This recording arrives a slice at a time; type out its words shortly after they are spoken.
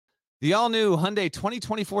The all-new Hyundai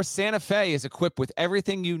 2024 Santa Fe is equipped with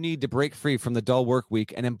everything you need to break free from the dull work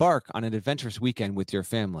week and embark on an adventurous weekend with your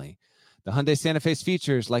family. The Hyundai Santa Fe's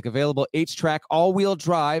features like available H-Track all-wheel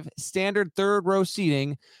drive, standard third-row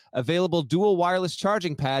seating, available dual wireless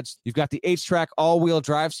charging pads. You've got the H-Track all-wheel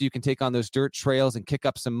drive so you can take on those dirt trails and kick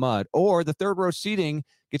up some mud. Or the third-row seating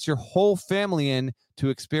gets your whole family in to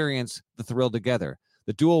experience the thrill together.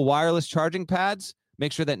 The dual wireless charging pads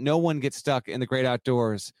make sure that no one gets stuck in the great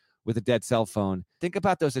outdoors with a dead cell phone. Think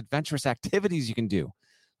about those adventurous activities you can do.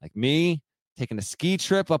 Like me, taking a ski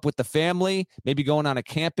trip up with the family, maybe going on a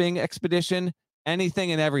camping expedition,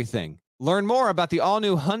 anything and everything. Learn more about the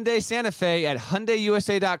all-new Hyundai Santa Fe at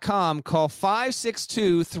HyundaiUSA.com. Call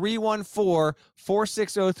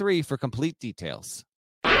 562-314-4603 for complete details.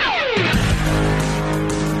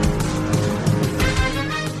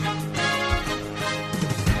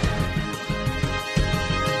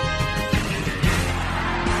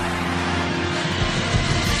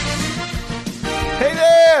 Hey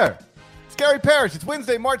there! It's Gary Parrish. It's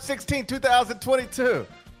Wednesday, March 16, 2022.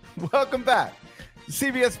 Welcome back to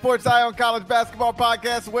CBS Sports Eye on College Basketball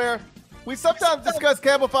Podcast, where we sometimes discuss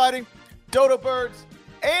camel fighting, dodo birds,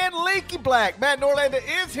 and Leaky Black. Matt Norlander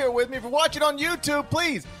is here with me. If you're watching on YouTube,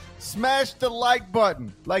 please smash the like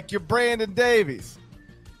button like you're Brandon Davies.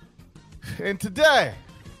 And today,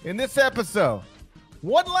 in this episode,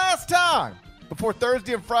 one last time before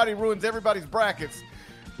Thursday and Friday ruins everybody's brackets,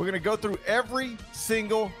 we're going to go through every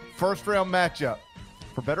single first-round matchup,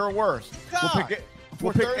 for better or worse.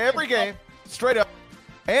 We'll pick every game straight up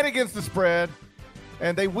and against the spread,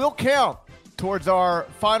 and they will count towards our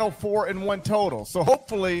final 4-1 total. So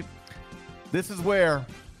hopefully this is where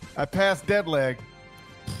I pass dead leg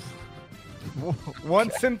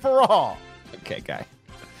once and for all. Okay, guy.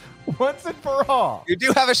 Once and for all. You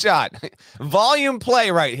do have a shot. Volume play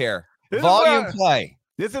right here. Volume play.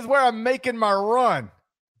 This is where I'm making my run.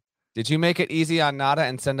 Did you make it easy on Nada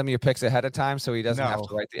and send him your picks ahead of time so he doesn't have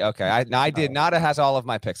to write the... Okay, I did. Nada has all of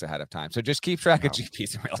my picks ahead of time. So just keep track of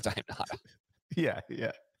GPs in real time, Nada. Yeah.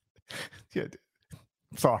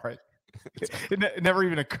 Sorry. It never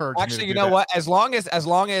even occurred to me. Actually, you know what? As long as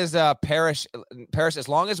Parrish, as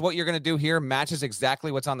long as what you're going to do here matches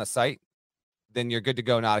exactly what's on the site, then you're good to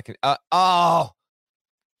go, Nada. I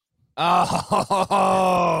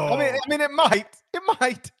mean, it might.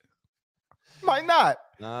 Might not.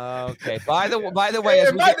 Okay. By the way, by the way,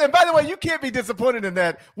 you can't be disappointed in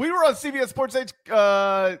that. We were on CBS Sports we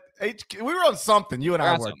were on something. You and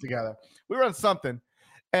I worked together. We were on something,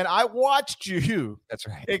 and I watched you. That's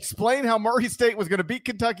right. Explain how Murray State was going to beat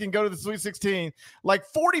Kentucky and go to the Sweet 16. Like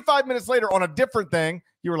 45 minutes later, on a different thing,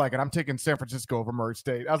 you were like, "And I'm taking San Francisco over Murray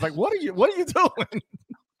State." I was like, "What are you doing?"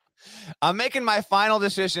 I'm making my final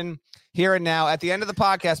decision here and now. At the end of the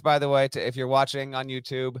podcast, by the way, if you're watching on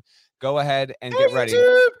YouTube, go ahead and get ready.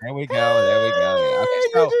 There we go.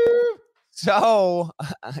 Okay, so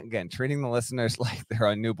again, treating the listeners like they're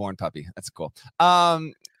a newborn puppy. That's cool.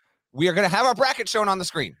 We are going to have our bracket shown on the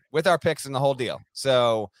screen with our picks and the whole deal.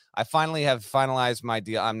 So I finally have finalized my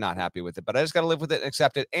deal. I'm not happy with it, but I just got to live with it and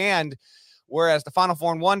accept it. And whereas the Final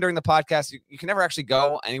 4-1 during the podcast, you can never actually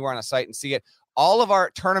go anywhere on a site and see it. All of our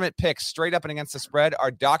tournament picks straight up and against the spread are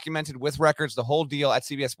documented with records, the whole deal at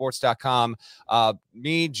cbssports.com.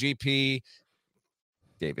 Me, GP,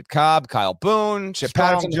 David Cobb, Kyle Boone, Chip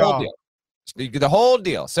Patterson, the whole deal. The whole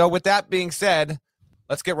deal. So with that being said,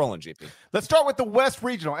 let's get rolling, GP. Let's start with the West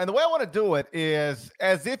Regional. And the way I want to do it is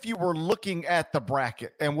as if you were looking at the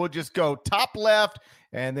bracket, and we'll just go top left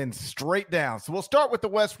and then straight down. So we'll start with the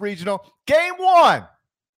West Regional. Game 1,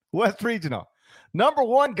 West Regional. Number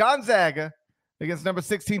 1, Gonzaga against number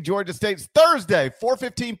 16, Georgia State. Thursday,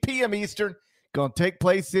 4:15 p.m. Eastern. Going to take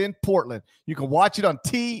place in Portland. You can watch it on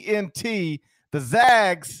TNT. The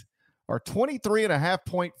Zags are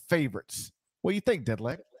 23.5-point favorites. What do you think,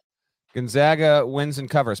 Deadleg? Gonzaga wins and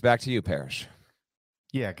covers. Back to you, Parrish.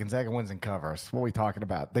 Yeah, Gonzaga wins and covers. What are we talking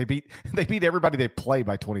about? They beat everybody they play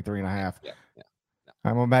by 23.5. Yeah.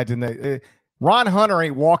 I'm imagining Ron Hunter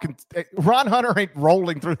ain't rolling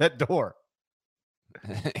through that door.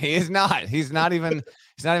 He is not. He's not even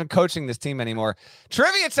coaching this team anymore.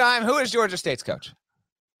 Trivia time. Who is Georgia State's coach?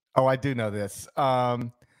 Oh, I do know this.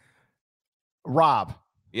 Rob.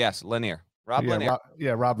 Yes, Lanier. Rob Lanier.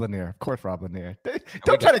 Rob Lanier. Of course, Rob Lanier.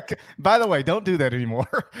 Don't try to. By the way, don't do that anymore,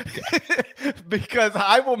 because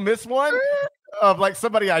I will miss one of like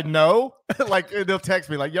somebody I know. Like they'll text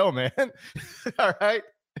me like, "Yo, man, all right,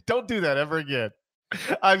 don't do that ever again."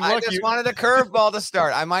 I just wanted a curveball to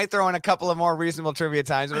start. I might throw in a couple of more reasonable trivia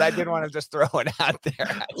times, but I did want to just throw it out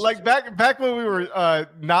there. Like back when we were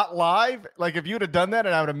not live, like if you'd have done that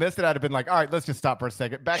and I would have missed it, I'd have been like, all right, let's just stop for a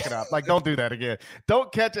second. Back it up. Like, don't do that again.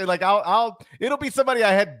 Don't catch it. Like it'll be somebody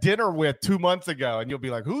I had dinner with 2 months ago and you'll be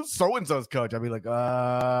like, who's so-and-so's coach? I'll be like,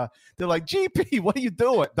 they're like, GP, what are you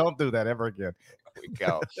doing? Don't do that ever again. There we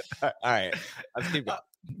go. All right. Let's keep going.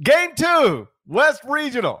 Game 2, West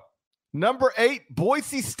Regional. Number 8,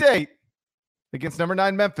 Boise State against number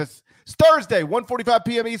 9, Memphis. It's Thursday, 1:45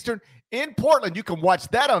 p.m. Eastern in Portland. You can watch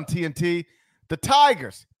that on TNT. The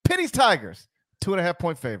Tigers, Penny's Tigers,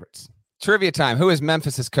 2.5-point favorites. Trivia time. Who is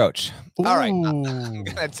Memphis's coach? Ooh. All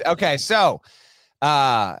right. Okay, so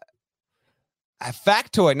a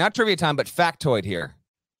factoid, not trivia time, but factoid here.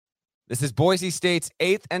 This is Boise State's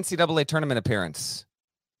 8th NCAA tournament appearance.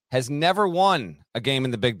 Has never won a game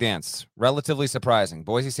in the Big Dance. Relatively surprising.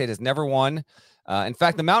 Boise State has never won. In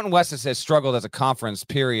fact, the Mountain West has struggled as a conference,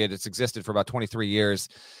 period. It's existed for about 23 years.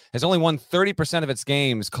 Has only won 30% of its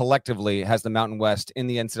games collectively, has the Mountain West in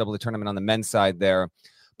the NCAA tournament on the men's side there.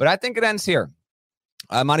 But I think it ends here.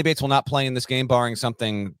 Monty Bates will not play in this game, barring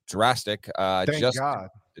something drastic. Thank God.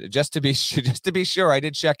 Just to be sure, I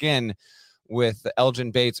did check in with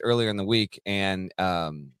Elgin Bates earlier in the week, and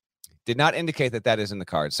did not indicate that is in the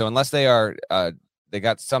cards. So unless they are, they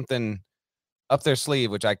got something up their sleeve,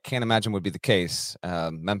 which I can't imagine would be the case.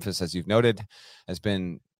 Memphis, as you've noted, has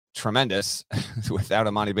been tremendous without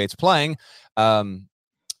Amani Bates playing.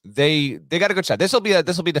 They got a good shot. This will be a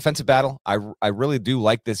defensive battle. I really do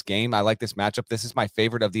like this game. I like this matchup. This is my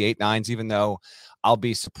favorite of the 8-9s, even though I'll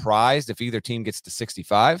be surprised if either team gets to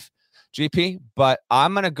 65. GP, but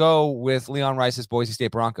I'm going to go with Leon Rice's Boise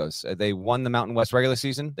State Broncos. They won the Mountain West regular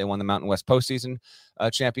season. They won the Mountain West postseason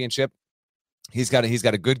championship. He's got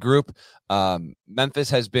a good group. Memphis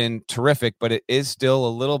has been terrific, but it is still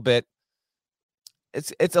a little bit.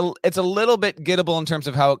 It's a little bit gettable in terms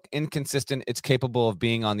of how inconsistent it's capable of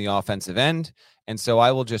being on the offensive end, and so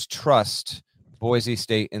I will just trust Boise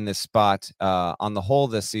State in this spot. On the whole,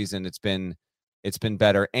 this season it's been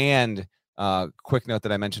better. And quick note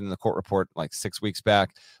that I mentioned in the court report like 6 weeks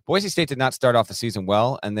back, Boise State did not start off the season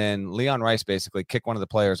well. And then Leon Rice basically kicked one of the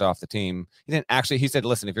players off the team. He said,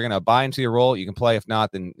 listen, if you're going to buy into your role, you can play. If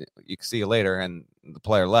not, then you can see you later. And the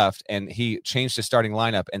player left and he changed his starting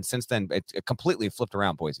lineup. And since then it completely flipped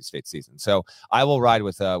around Boise State's season. So I will ride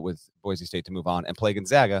with Boise State to move on and play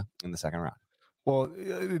Gonzaga in the second round. Well,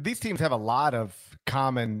 these teams have a lot of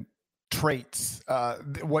common traits.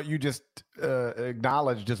 What you just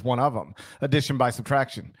acknowledged is one of them. Addition by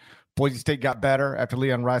subtraction. Boise State got better after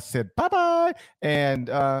Leon Rice said bye-bye, and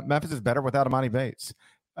Memphis is better without Amani Bates.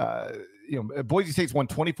 Boise State's won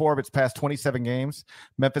 24 of its past 27 games.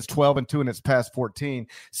 Memphis 12-2 in its past 14.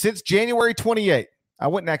 Since January 28th, I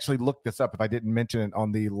wouldn't actually look this up if I didn't mention it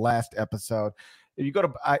on the last episode. If you go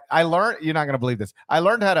to, I learned, you're not going to believe this. I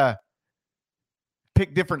learned how to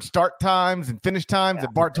pick different start times and finish times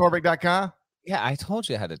at barttorvik.com. Yeah, I told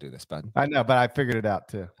you how to do this, bud. I know, but I figured it out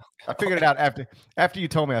too. I figured it out after you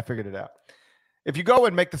told me. I figured it out. If you go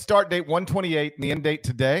and make the start date 128 and the end date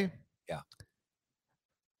today,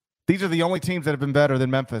 these are the only teams that have been better than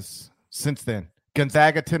Memphis since then.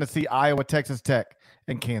 Gonzaga, Tennessee, Iowa, Texas Tech,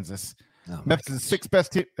 and Kansas. Oh, Memphis is the sixth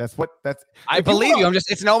best team. I believe you.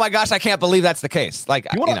 It's oh my gosh, I can't believe that's the case. Like,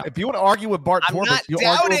 if you want to argue with Bart Torvik, I'm not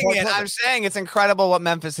doubting it. I'm saying it's incredible what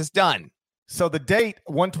Memphis has done. So the date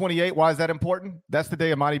 128. Why is that important? That's the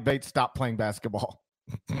day Amani Bates stopped playing basketball.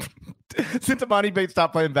 Since Amani Bates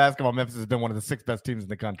stopped playing basketball, Memphis has been one of the sixth best teams in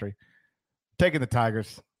the country. Taking the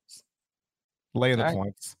Tigers, laying the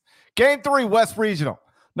points. Game 3, West Regional.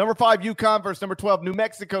 Number 5, UConn versus number 12, New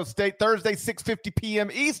Mexico State. Thursday, 6:50 p.m.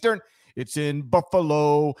 Eastern. It's in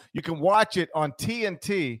Buffalo. You can watch it on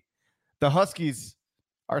TNT. The Huskies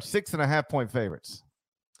are 6.5-point favorites.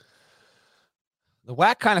 The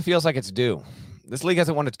WAC kind of feels like it's due. This league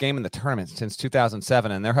hasn't won its game in the tournament since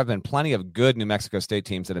 2007, and there have been plenty of good New Mexico State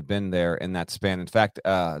teams that have been there in that span. In fact,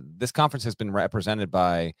 this conference has been represented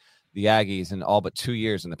by the Aggies in all but 2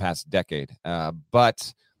 years in the past decade.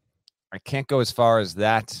 But I can't go as far as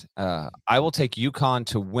that. I will take UConn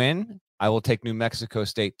to win. I will take New Mexico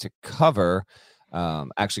State to cover.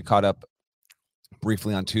 Actually caught up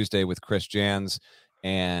briefly on Tuesday with Chris Jans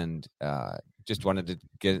and just wanted to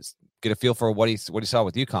get a feel for what he saw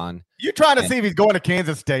with UConn. You're trying to see if he's going to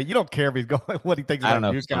Kansas State. You don't care if he's going, what he thinks about UConn. I don't know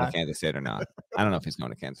if he's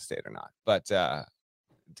going to Kansas State or not. But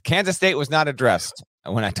Kansas State was not addressed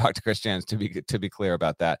when I talked to Chris Jans, to be clear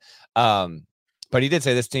about that. But he did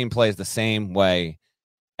say this team plays the same way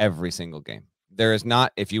every single game. There is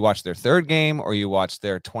not, if you watch their third game or you watch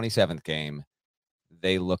their 27th game,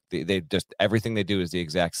 they just everything they do is the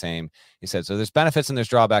exact same. He said, so there's benefits and there's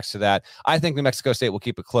drawbacks to that. I think New Mexico State will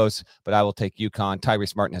keep it close, but I will take UConn.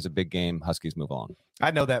 Tyrese Martin has a big game. Huskies move on.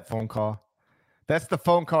 I know that phone call. That's the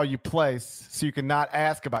phone call you place so you can not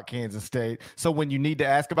ask about Kansas State. So when you need to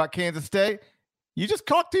ask about Kansas State, we just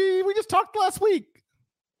talked last week.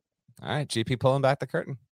 All right, GP pulling back the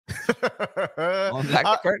curtain. Pulling back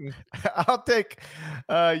the curtain. I'll take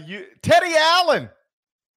Teddy Allen.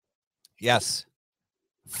 Yes.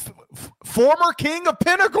 Former king of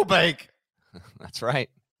Pinnacle Bank. That's right.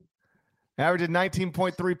 Averaged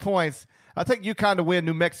 19.3 points. I'll take UConn to win,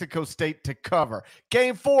 New Mexico State to cover.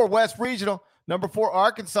 Game 4, West Regional. Number 4,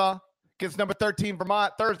 Arkansas against number 13,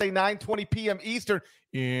 Vermont, Thursday, 9:20 p.m. Eastern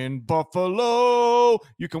in Buffalo.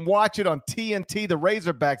 You can watch it on TNT. The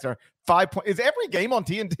Razorbacks are 5 points. Is every game on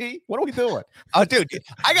TNT? What are we doing? Oh, dude,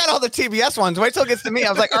 I got all the TBS ones. Wait till it gets to me.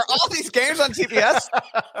 I was like, are all these games on TBS?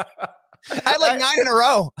 I had like 9 in a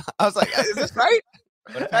row. I was like, is this right?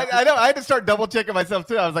 I know. I had to start double checking myself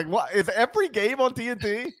too. I was like, what? Is every game on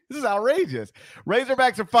TNT? This is outrageous.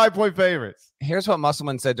 Razorbacks are 5-point favorites. Here's what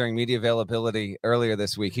Musselman said during media availability earlier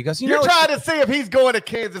this week. He goes, You're trying to see if he's going to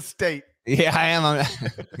Kansas State. Yeah, I am.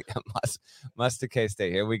 Must to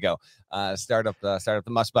K-State. Here we go. Start up the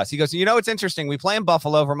must bus. He goes, it's interesting. We play in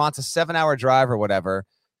Buffalo. Vermont's a 7-hour drive or whatever.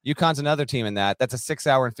 UConn's another team in that. That's a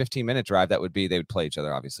 6-hour and 15-minute drive. They would play each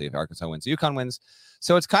other, obviously, if Arkansas wins. UConn wins.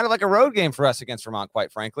 So it's kind of like a road game for us against Vermont,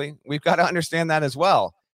 quite frankly. We've got to understand that as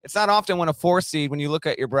well. It's not often when a 4 seed, when you look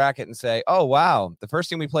at your bracket and say, oh, wow, the first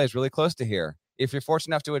team we play is really close to here. If you're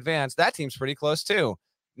fortunate enough to advance, that team's pretty close too.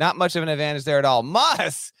 Not much of an advantage there at all.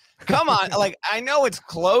 Come on. I know it's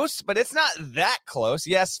close, but it's not that close.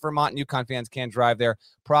 Yes, Vermont and UConn fans can drive there.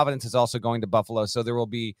 Providence is also going to Buffalo, so there will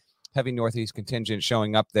be heavy Northeast contingent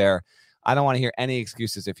showing up there. I don't want to hear any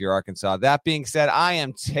excuses if you're Arkansas. That being said, I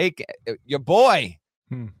am taking your boy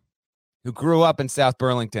who grew up in South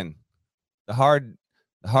Burlington, the hard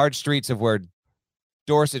streets of where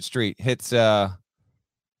Dorset Street hits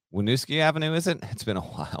Winooski Avenue, is it? It's been a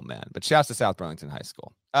while, man. But shouts to South Burlington High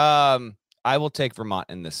School. I will take Vermont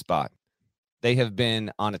in this spot. They have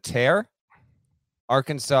been on a tear.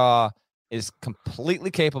 Arkansas is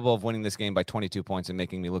completely capable of winning this game by 22 points and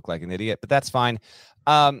making me look like an idiot, but that's fine.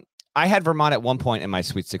 I had Vermont at one point in my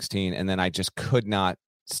Sweet 16, and then I just could not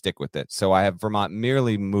stick with it. So I have Vermont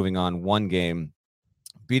merely moving on one game,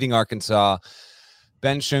 beating Arkansas.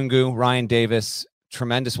 Ben Shungu, Ryan Davis,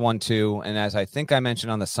 tremendous 1-2. And as I think I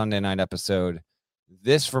mentioned on the Sunday night episode,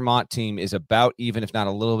 this Vermont team is about even, if not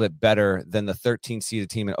a little bit better than the 13-seeded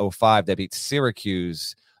team in 2005 that beat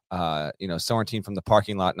Syracuse, Sorrentine from the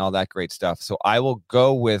parking lot and all that great stuff. So I will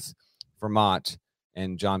go with Vermont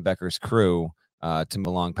and John Becker's crew to move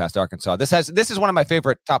along past Arkansas. This is one of my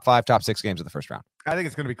favorite top 5, top 6 games of the first round. I think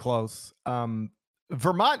it's going to be close.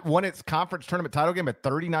 Vermont won its conference tournament title game at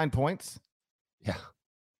 39 points. Yeah.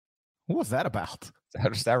 What was that about? That's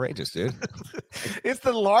just outrageous, dude. It's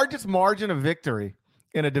the largest margin of victory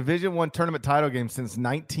in a Division I tournament title game since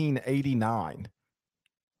 1989.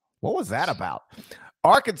 What was that about?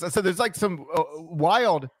 Arkansas. So there's like some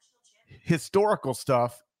wild historical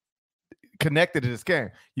stuff connected to this game.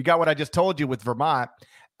 You got what I just told you with Vermont.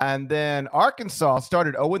 And then Arkansas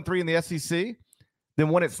started 0-3 in the SEC, then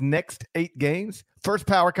won its next 8 games. First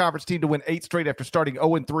power conference team to win 8 straight after starting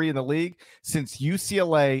 0-3 in the league since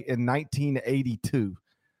UCLA in 1982.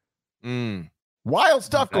 Wild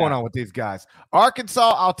stuff going on with these guys.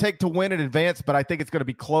 Arkansas, I'll take to win in advance, but I think it's going to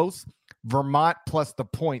be close. Vermont plus the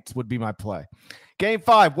points would be my play. Game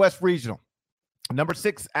 5, West Regional. Number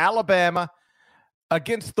 6, Alabama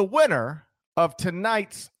against the winner of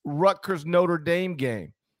tonight's Rutgers-Notre Dame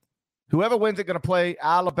game. Whoever wins it going to play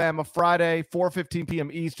Alabama Friday, 4:15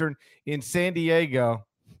 p.m. Eastern in San Diego.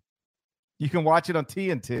 You can watch it on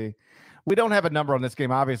TNT. We don't have a number on this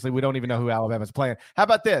game. Obviously, we don't even know who Alabama's playing. How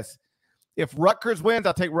about this? If Rutgers wins,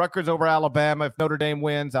 I'll take Rutgers over Alabama. If Notre Dame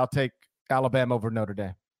wins, I'll take Alabama over Notre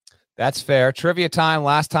Dame. That's fair. Trivia time.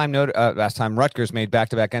 Last time Rutgers made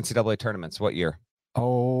back-to-back NCAA tournaments. What year?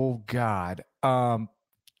 Oh, God. Damn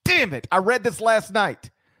it. I read this last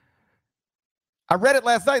night.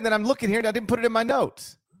 And then I'm looking here, and I didn't put it in my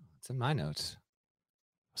notes. It's in my notes.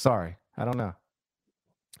 Sorry. I don't know.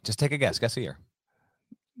 Just take a guess. Guess a year.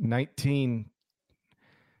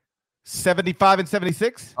 1975 and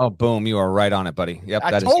 76. Oh, boom. You are right on it, buddy. Yep.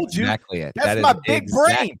 I told you. Exactly it. That's my big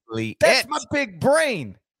brain. That's my big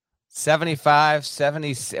brain. 75,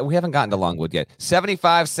 70. We haven't gotten to Longwood yet.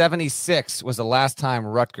 75, 76 was the last time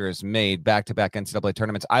Rutgers made back-to-back NCAA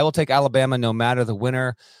tournaments. I will take Alabama no matter the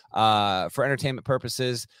winner. For entertainment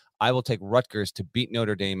purposes, I will take Rutgers to beat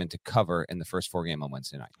Notre Dame and to cover in the first 4 game on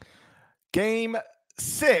Wednesday night. Game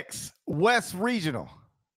 6 West Regional.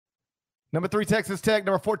 Number 3 Texas Tech.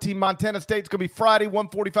 Number 14 Montana State. It's going to be Friday,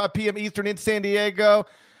 1:45 p.m. Eastern in San Diego.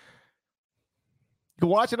 You can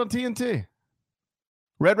watch it on TNT.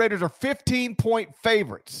 Red Raiders are 15-point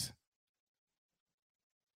favorites.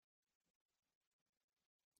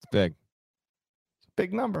 It's big.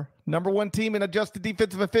 Big number. Number 1 team in adjusted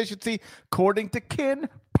defensive efficiency, according to Ken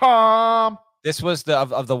Palm. This was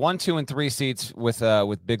of the 1, 2, and 3 seats with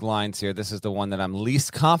big lines here. This is the one that I'm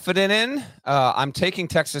least confident in. I'm taking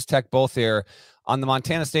Texas Tech both here. On the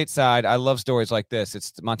Montana State side, I love stories like this.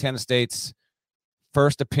 It's Montana State's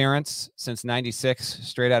first appearance since '96,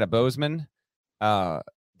 straight out of Bozeman.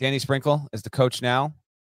 Danny Sprinkle is the coach now.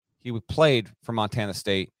 He played for Montana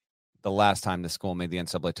State the last time the school made the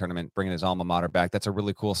NCAA tournament, bringing his alma mater back. That's a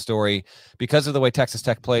really cool story. Because of the way Texas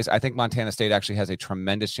Tech plays, I think Montana State actually has a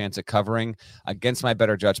tremendous chance at covering. Against my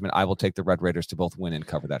better judgment, I will take the Red Raiders to both win and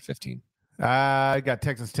cover that 15. I got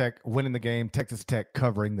Texas Tech winning the game, Texas Tech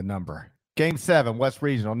covering the number. Game 7, West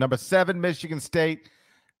Regional. Number 7, Michigan State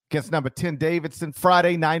against number 10, Davidson.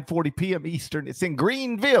 Friday, 9:40 p.m. Eastern. It's in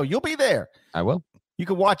Greenville. You'll be there. I will. You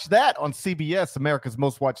can watch that on CBS, America's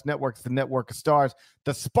Most Watched Networks, the Network of Stars.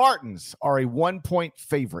 The Spartans are a 1-point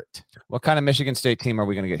favorite. What kind of Michigan State team are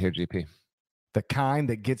we going to get here, GP? The kind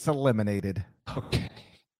that gets eliminated. Okay.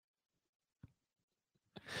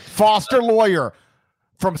 Foster Lawyer,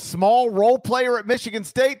 from small role player at Michigan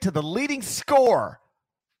State to the leading scorer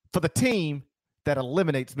for the team that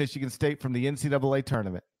eliminates Michigan State from the NCAA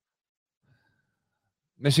tournament.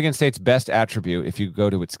 Michigan State's best attribute, if you go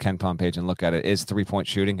to its KenPom page and look at it, is three-point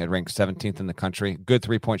shooting. It ranks 17th in the country. Good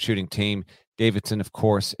three-point shooting team. Davidson, of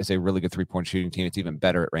course, is a really good three-point shooting team. It's even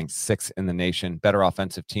better. It ranks 6th in the nation. Better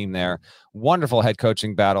offensive team there. Wonderful head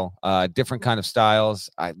coaching battle. Different kind of styles.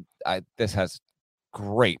 This has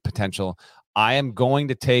great potential. I am going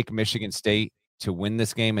to take Michigan State to win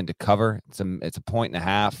this game and to cover. It's a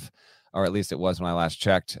 1.5, or at least it was when I last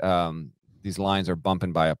checked. These lines are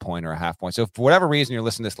bumping by a point or a half point. So for whatever reason you're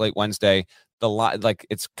listening to this late Wednesday, the line, like,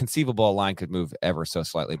 it's conceivable a line could move ever so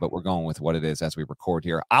slightly, but we're going with what it is as we record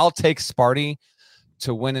here. I'll take Sparty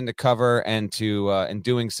to win and to cover, and to in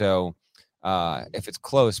doing so, if it's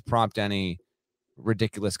close, prompt any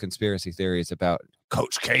ridiculous conspiracy theories about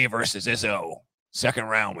Coach K versus Izzo. Second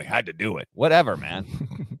round, we had to do it. Whatever, man.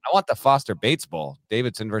 I want the Foster Bates Bowl.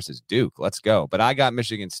 Davidson versus Duke. Let's go. But I got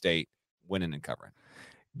Michigan State winning and covering.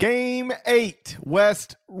 Game 8,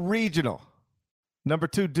 West Regional. Number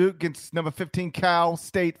 2, Duke against number 15, Cal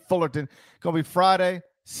State Fullerton. Going to be Friday,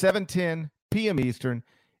 7:10 p.m. Eastern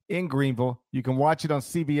in Greenville. You can watch it on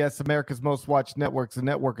CBS, America's Most Watched Networks, the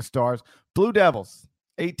Network of Stars. Blue Devils,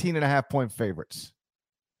 18.5-point favorites.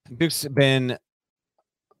 Duke's been,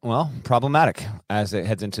 well, problematic as it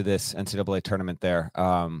heads into this NCAA tournament there.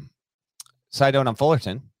 Side note on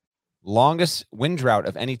Fullerton. Longest win drought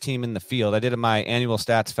of any team in the field. I did my annual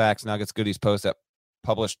Stats, Facts, Nuggets, Goodies post that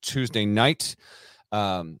published Tuesday night.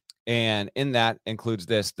 And in that includes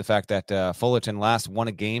the fact that Fullerton last won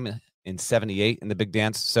a game in 78 in the Big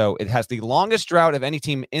Dance. So it has the longest drought of any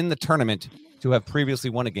team in the tournament to have previously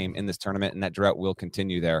won a game in this tournament, and that drought will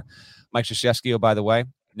continue there. Mike Krzyzewski, by the way,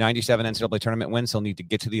 97 NCAA tournament wins. He'll need to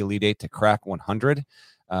get to the Elite Eight to crack 100.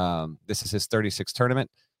 This is his 36th tournament.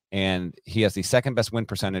 And he has the second best win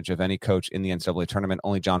percentage of any coach in the NCAA tournament.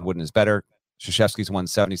 Only John Wooden is better. Krzyzewski's won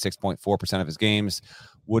 76.4% of his games.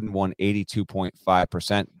 Wooden won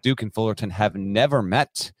 82.5%. Duke and Fullerton have never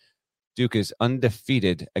met. Duke is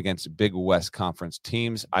undefeated against Big West Conference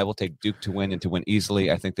teams. I will take Duke to win and to win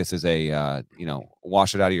easily. I think this is a,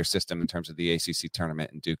 wash it out of your system in terms of the ACC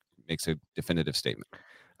tournament, and Duke makes a definitive statement.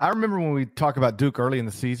 I remember when we talk about Duke early in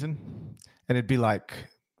the season, and it'd be like,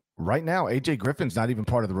 right now, A.J. Griffin's not even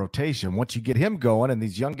part of the rotation. Once you get him going and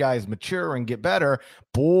these young guys mature and get better,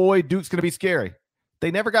 boy, Duke's going to be scary.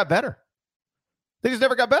 They never got better. They just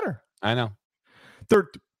never got better. I know.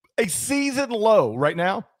 They're a season low right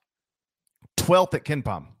now, 12th at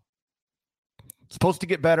KenPom. Supposed to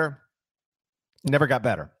get better. Never got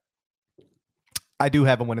better. I do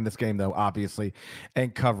have them winning this game, though, obviously,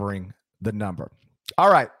 and covering the number.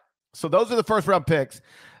 All right. So those are the first round picks.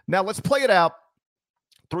 Now let's play it out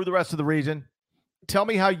through the rest of the region. Tell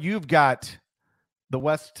me how you've got the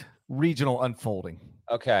West Regional unfolding.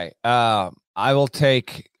 Okay. I'll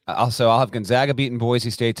have Gonzaga beating Boise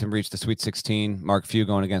State to reach the Sweet 16. Mark Few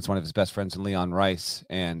going against one of his best friends in Leon Rice.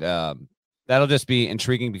 And that'll just be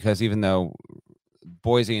intriguing because even though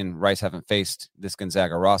Boise and Rice haven't faced this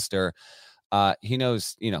Gonzaga roster, he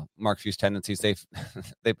knows, Mark Few's tendencies.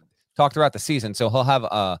 They've talked throughout the season, so he'll have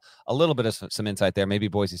a little bit of some insight there. Maybe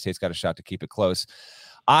Boise State's got a shot to keep it close.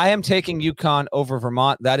 I am taking UConn over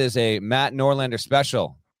Vermont. That is a Matt Norlander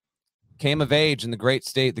special. Came of age in the great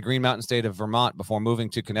state, the Green Mountain state of Vermont, before moving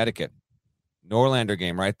to Connecticut. Norlander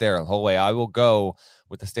game right there the whole way. I will go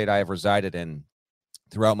with the state I have resided in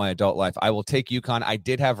throughout my adult life. I will take UConn. I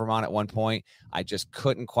did have Vermont at one point. I just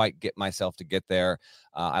couldn't quite get myself to get there.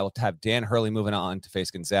 I will have Dan Hurley moving on to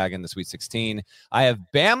face Gonzaga in the Sweet 16. I have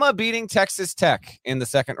Bama beating Texas Tech in the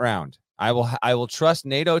second round. I will trust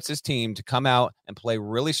Nate Oates' team to come out and play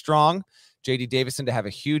really strong. J.D. Davison to have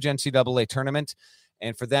a huge NCAA tournament,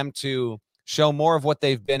 and for them to show more of what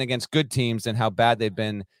they've been against good teams and how bad they've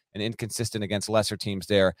been and inconsistent against lesser teams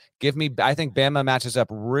there. I think Bama matches up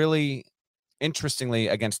really interestingly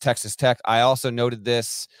against Texas Tech. I also noted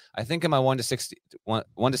this, I think in my 1 to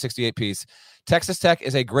 68 piece. Texas Tech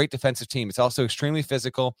is a great defensive team. It's also extremely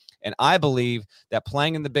physical, and I believe that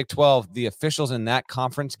playing in the Big 12, the officials in that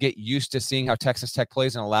conference get used to seeing how Texas Tech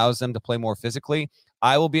plays and allows them to play more physically.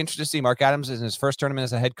 I will be interested to see Mark Adams in his first tournament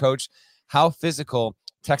as a head coach, how physical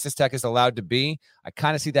Texas Tech is allowed to be. I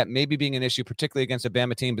kind of see that maybe being an issue, particularly against a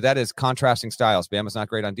Bama team, but that is contrasting styles. Bama's not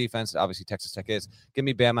great on defense. Obviously, Texas Tech is. Give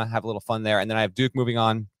me Bama, have a little fun there. And then I have Duke moving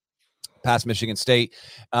on past Michigan State,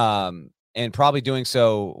 and probably doing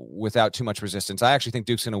so without too much resistance. I actually think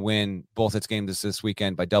Duke's going to win both its games this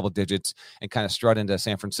weekend by double digits and kind of strut into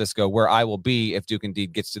San Francisco, where I will be if Duke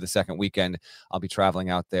indeed gets to the second weekend. I'll be traveling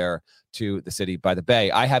out there to the city by the bay.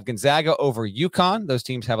 I have Gonzaga over UConn. Those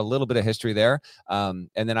teams have a little bit of history there. And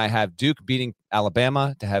then I have Duke beating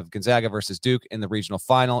Alabama to have Gonzaga versus Duke in the regional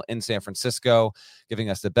final in San Francisco, giving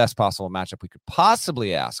us the best possible matchup we could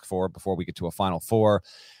possibly ask for before we get to a Final Four.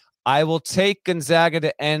 I will take Gonzaga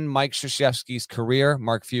to end Mike Krzyzewski's career.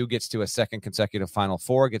 Mark Few gets to a second consecutive Final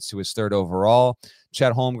Four, gets to his third overall.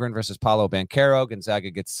 Chet Holmgren versus Paolo Banchero.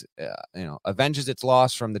 Gonzaga gets, avenges its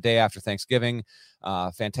loss from the day after Thanksgiving.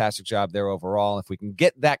 Fantastic job there overall. If we can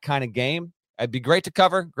get that kind of game, it'd be great to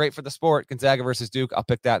cover. Great for the sport. Gonzaga versus Duke. I'll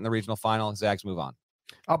pick that in the regional final. Zags move on.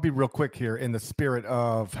 I'll be real quick here in the spirit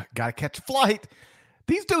of gotta catch a flight.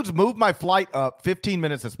 These dudes moved my flight up 15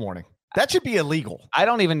 minutes this morning. That should be illegal. I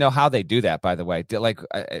don't even know how they do that, by the way. We don't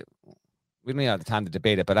have the time to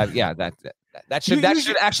debate it, but that should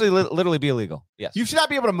actually literally be illegal. Yes. You should not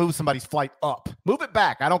be able to move somebody's flight up. Move it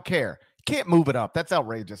back. I don't care. You can't move it up. That's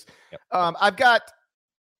outrageous. Yep. I've got,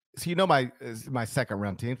 so my second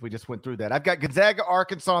round teams. We just went through that. I've got Gonzaga,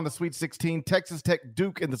 Arkansas in the Sweet 16, Texas Tech,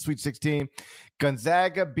 Duke in the Sweet 16.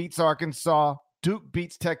 Gonzaga beats Arkansas. Duke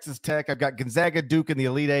beats Texas Tech. I've got Gonzaga, Duke in the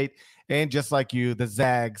Elite Eight, and just like you, the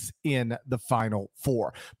Zags in the Final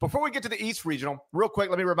Four. Before we get to the East Regional, real quick,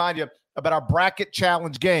 let me remind you about our Bracket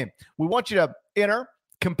Challenge game. We want you to enter,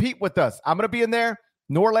 compete with us. I'm going to be in there.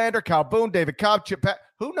 Norlander, Kyle Boone, David Cobb, Chip Pat.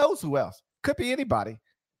 Who knows who else? Could be anybody.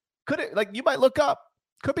 You might look up.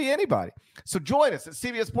 Could be anybody. So join us at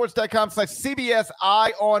cbssports.com/CBS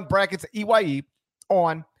on brackets, EYE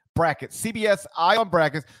on brackets. CBS Eye on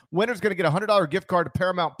brackets. Winner's going to get a $100 gift card to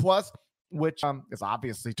Paramount Plus, which is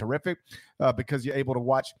obviously terrific because you're able to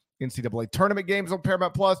watch NCAA tournament games on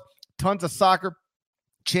Paramount Plus, tons of soccer,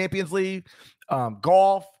 Champions League,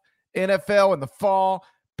 golf, NFL in the fall.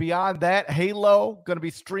 Beyond that, Halo going to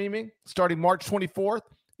be streaming starting March 24th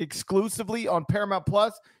exclusively on Paramount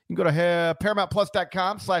Plus. You can go to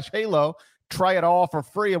ParamountPlus.com/Halo. Try it all for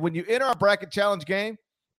free. And when you enter our Bracket Challenge game,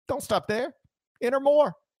 don't stop there. Enter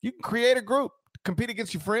more. You can create a group, compete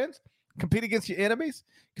against your friends, compete against your enemies.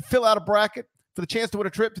 You can fill out a bracket for the chance to win a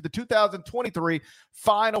trip to the 2023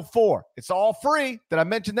 Final Four. It's all free. Did I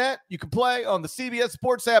mention that? You can play on the CBS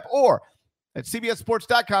Sports app or at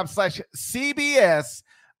cbssports.com/CBS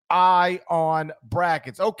Eye on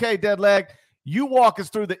brackets. Okay, Deadleg, you walk us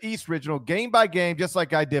through the East Regional game by game, just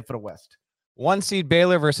like I did for the West. 1 seed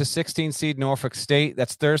Baylor versus 16 seed Norfolk State.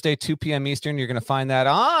 That's Thursday, 2 p.m. Eastern. You're going to find that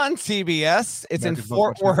on CBS. It's in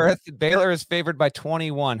Fort Worth. Baylor is favored by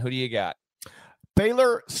 21. Who do you got?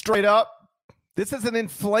 Baylor straight up. This is an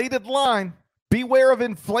inflated line. Beware of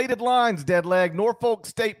inflated lines, Deadleg. Norfolk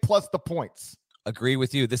State plus the points. Agree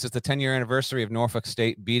with you. This is the 10-year anniversary of Norfolk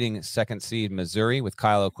State beating second seed Missouri with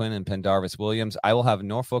Kyle O'Quinn and Pendarvis Williams. I will have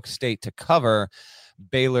Norfolk State to cover,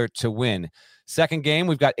 Baylor to win. Second game,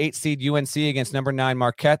 we've got 8 seed UNC against number 9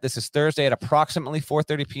 Marquette. This is Thursday at approximately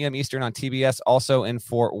 4:30 p.m. Eastern on TBS, also in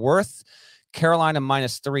Fort Worth. Carolina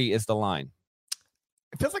 -3 is the line.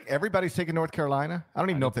 It feels like everybody's taking North Carolina. I don't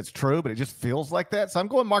even know if that's true, but it just feels like that. So I'm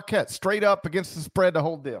going Marquette straight up against the spread, the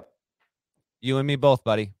whole deal. You and me both,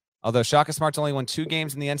 buddy. Although Shaka Smart's only won 2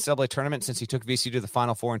 games in the NCAA tournament since he took VCU to the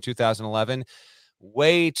Final Four in 2011.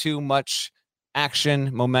 Way too much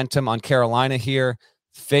action, momentum on Carolina here.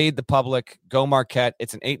 Fade the public. Go Marquette.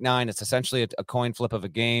 It's an 8-9. It's essentially a coin flip of a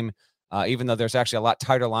game. even though there's actually a lot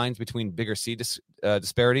tighter lines between bigger seed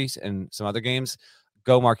disparities and some other games.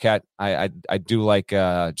 Go Marquette. I do like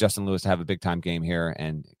Justin Lewis to have a big time game here,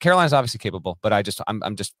 and Carolina's obviously capable, but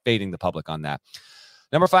I'm just fading the public on that.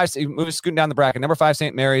 Number 5, scooting down the bracket. Number 5,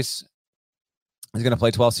 St. Mary's is going to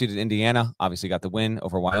play 12-seeded Indiana. Obviously got the win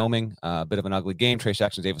over Wyoming. A bit of an ugly game. Trey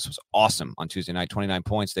Jackson-Davis was awesome on Tuesday night, 29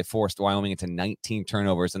 points. They forced Wyoming into 19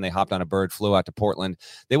 turnovers, and they hopped on a bird, flew out to Portland.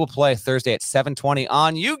 They will play Thursday at 7:20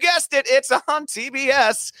 on, you guessed it, it's on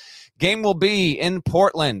TBS. Game will be in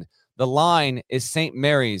Portland. The line is St.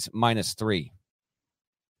 Mary's -3.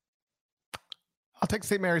 I'll take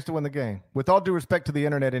St. Mary's to win the game. With all due respect to the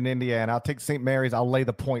internet in Indiana, I'll take St. Mary's. I'll lay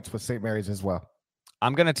the points with St. Mary's as well.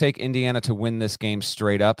 I'm going to take Indiana to win this game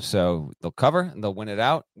straight up. So they'll cover and they'll win it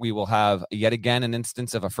out. We will have yet again an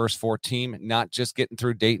instance of a first 4 team, not just getting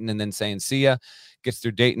through Dayton and then saying, see ya, gets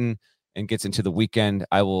through Dayton and gets into the weekend.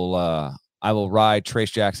 I will ride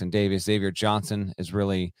Trace Jackson-Davis. Xavier Johnson is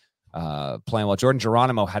really playing well. Jordan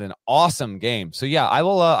Geronimo had an awesome game. So yeah, I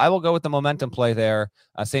will go with the momentum play there.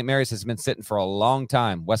 St. Mary's has been sitting for a long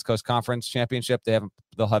time. West Coast Conference Championship.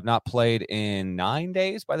 They'll have not played in 9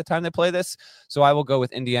 days by the time they play this. So I will go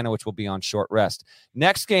with Indiana, which will be on short rest.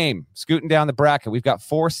 Next game, scooting down the bracket. We've got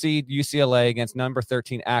 4-seed UCLA against number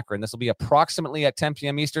 13 Akron. This will be approximately at 10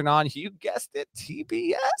 p.m. Eastern on, you guessed it,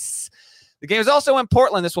 TBS. The game is also in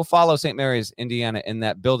Portland. This will follow St. Mary's, Indiana in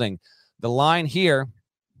that building. The line here,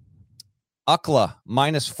 UCLA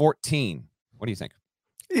 -14. What do you think?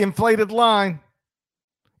 Inflated line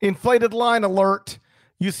alert.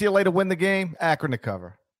 UCLA to win the game, Akron to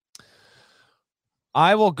cover.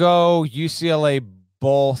 I will go UCLA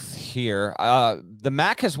both here. The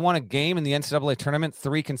MAC has won a game in the NCAA tournament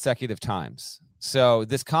 3 consecutive times. So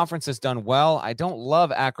this conference has done well. I don't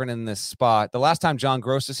love Akron in this spot. The last time John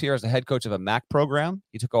Gross is here as the head coach of a MAC program,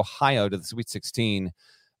 he took Ohio to the Sweet 16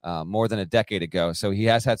 more than a decade ago. So he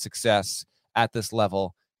has had success at this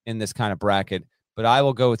level in this kind of bracket. But I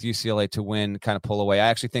will go with UCLA to win, kind of pull away. I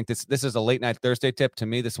actually think this is a late night Thursday tip. To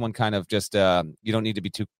me, this one kind of just, you don't need to be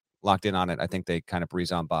too locked in on it. I think they kind of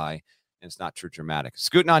breeze on by, and it's not too dramatic.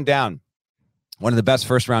 Scooting on down, one of the best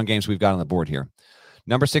first round games we've got on the board here.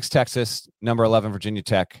 Number 6, Texas, number 11, Virginia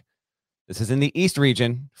Tech. This is in the East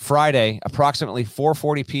region, Friday, approximately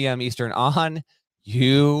 4:40 p.m. Eastern on,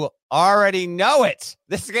 you already know it.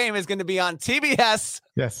 This game is going to be on TBS.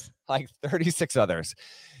 Yes. Like 36 others.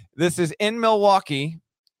 This is in Milwaukee.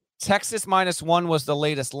 Texas -1 was the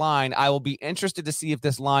latest line. I will be interested to see if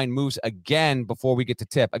this line moves again before we get to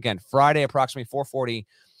tip. Again, Friday, approximately 4:40.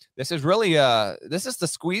 This is really this is the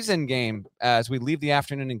squeeze-in game as we leave the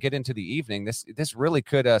afternoon and get into the evening. This really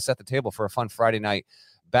could set the table for a fun Friday night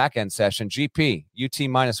back-end session. GP, UT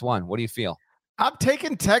 -1. What do you feel? I'm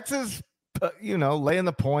taking Texas, laying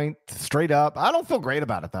the point straight up. I don't feel great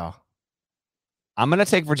about it, though. I'm going to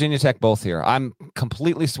take Virginia Tech both here. I'm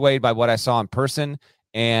completely swayed by what I saw in person.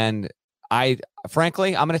 And I'm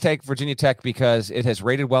going to take Virginia Tech because it has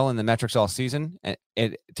rated well in the metrics all season.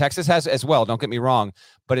 And Texas has as well, don't get me wrong,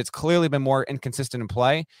 but it's clearly been more inconsistent in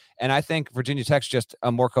play. And I think Virginia Tech's just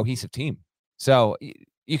a more cohesive team. So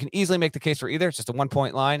you can easily make the case for either. It's just a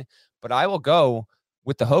 1-point line. But I will go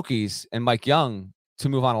with the Hokies and Mike Young to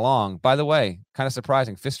move on along. By the way, kind of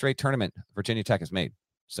surprising, 5th straight tournament Virginia Tech has made.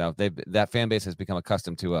 So that fan base has become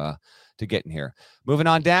accustomed to getting here. Moving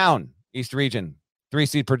on down, East Region,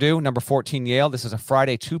 3-seed Purdue, number 14 Yale. This is a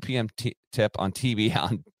Friday 2 p.m. tip on TV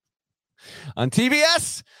on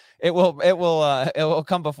TBS. It will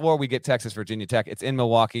come before we get Texas Virginia Tech. It's in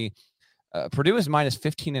Milwaukee. Purdue is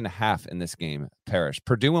 -15.5 in this game. Parrish.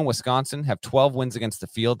 Purdue and Wisconsin have 12 wins against the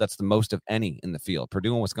field. That's the most of any in the field.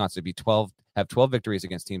 Purdue and Wisconsin have 12 victories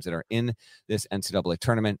against teams that are in this NCAA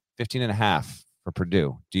tournament. 15.5. For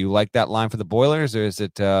Purdue. Do you like that line for the Boilers, or is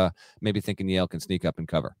it maybe thinking Yale can sneak up and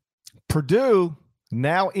cover? Purdue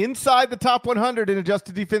now inside the top 100 in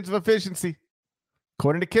adjusted defensive efficiency.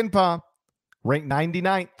 According to KenPom, ranked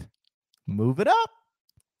 99th. Move it up.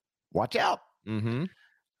 Watch out. Mm-hmm.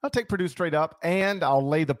 I'll take Purdue straight up, and I'll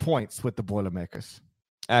lay the points with the Boilermakers.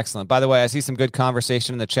 Excellent. By the way, I see some good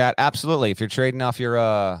conversation in the chat. Absolutely. If you're trading off your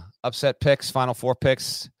upset picks, Final Four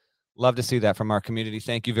picks, love to see that from our community.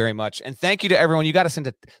 Thank you very much. And thank you to everyone. You got us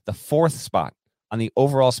into the 4th spot on the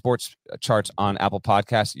overall sports charts on Apple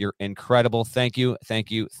Podcasts. You're incredible. Thank you. Thank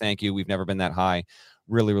you. Thank you. We've never been that high.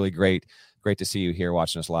 Really, really great. Great to see you here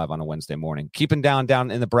watching us live on a Wednesday morning. Keeping down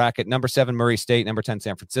in the bracket, number 7, Murray State, number 10,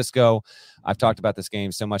 San Francisco. I've talked about this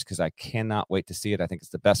game so much because I cannot wait to see it. I think it's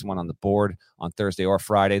the best one on the board on Thursday or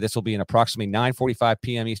Friday. This will be an approximately 9:45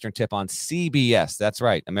 p.m. Eastern tip on CBS. That's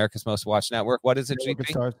right, America's Most Watched Network. What is it,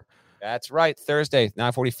 GP? That's right. Thursday,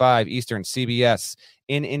 9:45 Eastern, CBS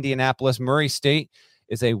in Indianapolis. Murray State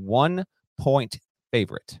is a 1-point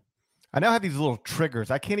favorite. I now have these little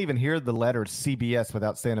triggers. I can't even hear the letter CBS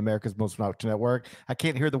without saying America's Most Watched Network. I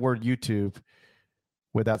can't hear the word YouTube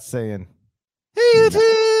without saying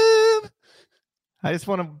YouTube. I just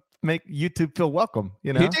want to make YouTube feel welcome.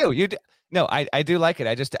 You know, you do. No, I do like it.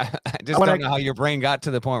 I just don't know how your brain got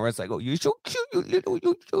to the point where it's like, oh, you're so cute, you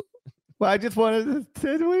little. Well, I just wanted to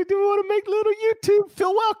say, we do want to make little YouTube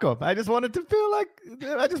feel welcome. I just wanted to feel like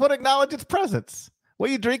I just want to acknowledge its presence. What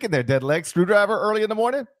are you drinking there, dead leg? Screwdriver early in the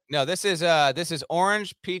morning? No, this is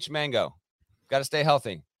orange, peach, mango. Got to stay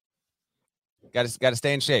healthy. Got to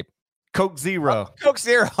stay in shape. Coke Zero. Coke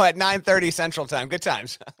Zero at 9:30 Central Time. Good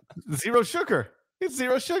times. Zero sugar. It's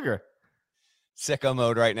zero sugar. Sicko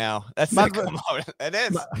mode right now. That's sicko mode. It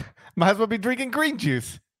is. Might as well be drinking green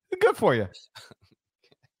juice. Good for you.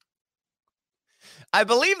 I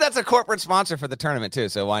believe that's a corporate sponsor for the tournament too,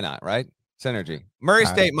 so why not, right? Synergy. Murray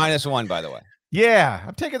State -1, by the way. Yeah,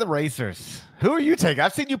 I'm taking the Racers. Who are you taking?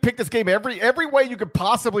 I've seen you pick this game every way you could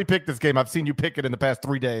possibly pick this game. I've seen you pick it in the past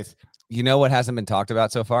 3 days. You know what hasn't been talked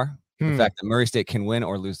about so far? The fact that Murray State can win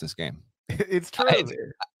or lose this game. It's true.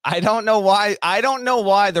 I don't know why. I don't know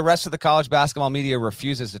why the rest of the college basketball media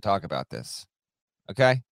refuses to talk about this.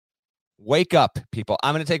 Okay? Wake up, people.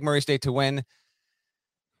 I'm going to take Murray State to win.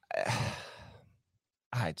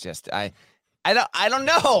 I don't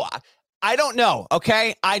know. I don't know.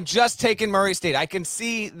 Okay. I just taken Murray State. I can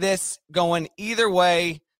see this going either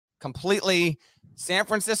way completely. San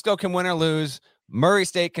Francisco can win or lose. Murray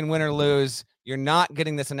State can win or lose. You're not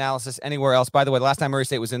getting this analysis anywhere else. By the way, the last time Murray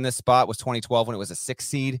State was in this spot was 2012 when it was a 6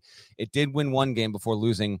 seed. It did win one game before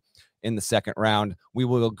losing in the second round. We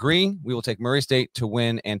will agree. We will take Murray State to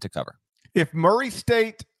win and to cover. If Murray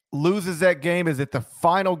State loses that game, is it the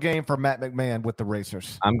final game for Matt McMahon with the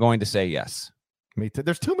Racers? I'm going to say yes. Me too.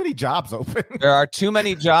 There's too many jobs open. There are too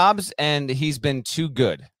many jobs, and he's been too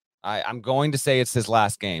good. I'm going to say it's his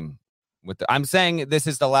last game. I'm saying this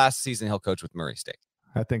is the last season he'll coach with Murray State.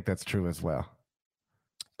 I think that's true as well.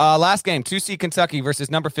 Last game, 2C Kentucky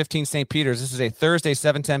versus number 15 St. Peter's. This is a Thursday,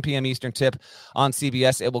 7:10 p.m. Eastern tip on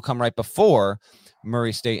CBS. It will come right before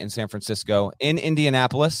Murray State and San Francisco in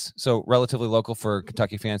Indianapolis. So relatively local for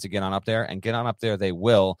Kentucky fans to get on up there, and get on up there they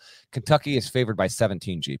will. Kentucky is favored by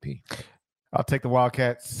 17 GP. I'll take the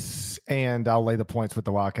Wildcats, and I'll lay the points with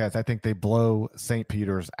the Wildcats. I think they blow St.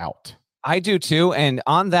 Peter's out. I do too. And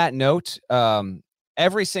on that note,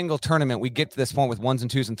 every single tournament we get to this point with 1s and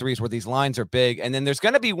 2s and 3s where these lines are big, and then there's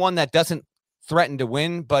going to be one that doesn't threaten to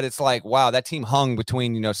win, but it's like, wow, that team hung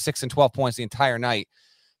between 6 and 12 points the entire night.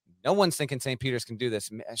 No one's thinking St. Peter's can do this.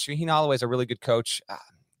 Shaheen Holloway is a really good coach.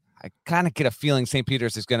 I kind of get a feeling St.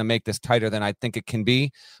 Peter's is going to make this tighter than I think it can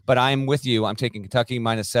be, but I'm with you. I'm taking Kentucky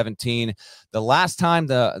 -17. The last time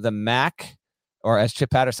the MAC, or as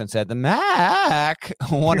Chip Patterson said, the MAC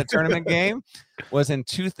won a tournament game was in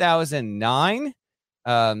 2009.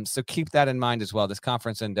 So keep that in mind as well. This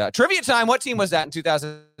conference and trivia time. What team was that in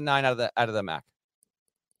 2009 out of the MAC?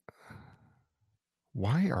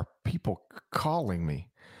 Why are people calling me?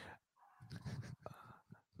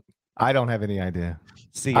 I don't have any idea.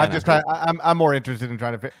 See, I'm more interested in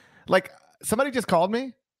trying to like somebody just called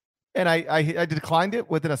me and I declined it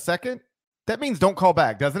within a second. That means don't call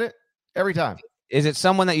back, doesn't it? Every time. Is it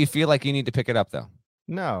someone that you feel like you need to pick it up though?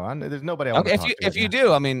 No, there's nobody. If you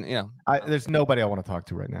do, I mean, there's nobody I want to talk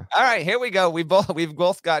to right now. All right, here we go. We've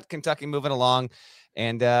both got Kentucky moving along,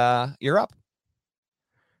 and you're up.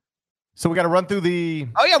 So we got to run through the.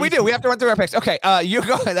 Oh yeah, we do. We have to run through our picks. Okay, you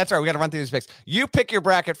go. That's right. We got to run through these picks. You pick your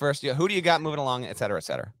bracket first. Who do you got moving along, et cetera, et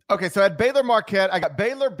cetera? Okay, so at Baylor Marquette, I got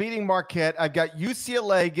Baylor beating Marquette. I got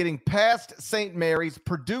UCLA getting past St. Mary's,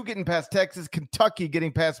 Purdue getting past Texas, Kentucky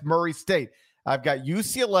getting past Murray State. I've got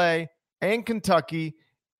UCLA and Kentucky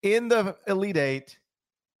in the Elite Eight,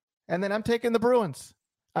 and then I'm taking the Bruins.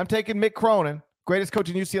 I'm taking Mick Cronin, greatest coach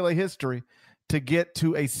in UCLA history, to get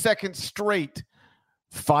to a second straight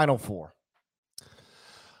Final Four.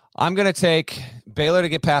 I'm going to take Baylor to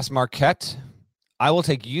get past Marquette. I will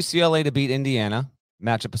take UCLA to beat Indiana.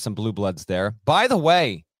 Match up with some blue bloods there. By the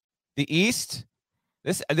way, the East,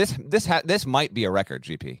 this might be a record,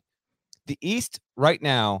 GP. The East right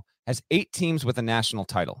now has 8 teams with a national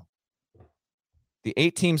title. The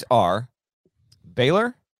 8 teams are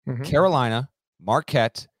Baylor, Carolina,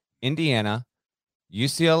 Marquette, Indiana,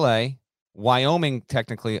 UCLA, Wyoming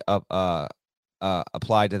technically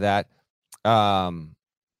applied to that.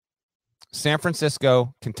 San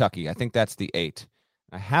Francisco, Kentucky. I think that's the 8.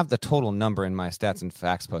 I have the total number in my stats and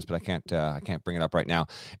facts post, but I can't bring it up right now.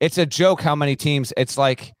 It's a joke how many teams. It's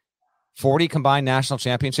like 40 combined national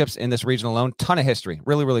championships in this region alone. Ton of history.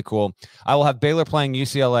 Really, really cool. I will have Baylor playing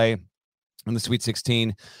UCLA in the Sweet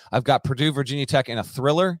 16. I've got Purdue, Virginia Tech in a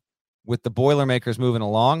thriller with the Boilermakers moving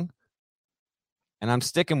along. And I'm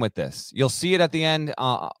sticking with this. You'll see it at the end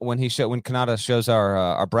when Kanata shows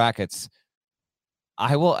our brackets.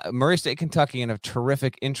 I will Murray State, Kentucky in a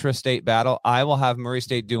terrific intra-state battle. I will have Murray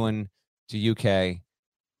State doing to UK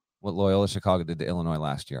what Loyola Chicago did to Illinois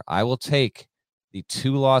last year. I will take the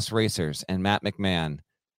 2-loss Racers and Matt McMahon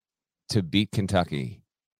to beat Kentucky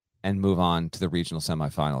and move on to the regional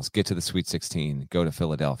semifinals, get to the Sweet 16, go to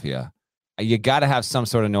Philadelphia. You got to have some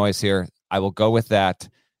sort of noise here. I will go with that.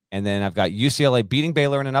 And then I've got UCLA beating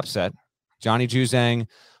Baylor in an upset. Johnny Juzang,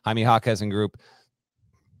 Jaime Jaquez and group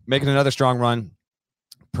making another strong run.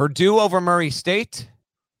 Purdue over Murray State.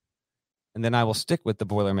 And then I will stick with the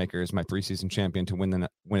Boilermakers, my preseason champion, to win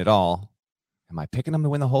it all. Am I picking them to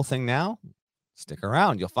win the whole thing now? Stick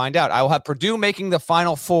around. You'll find out. I will have Purdue making the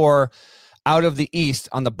Final Four out of the East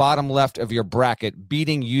on the bottom left of your bracket,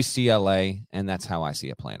 beating UCLA. And that's how I see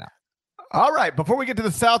it playing out. All right. Before we get to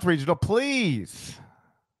the South Regional, please,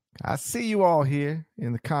 I see you all here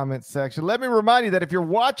in the comment section. Let me remind you that if you're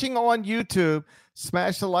watching on YouTube,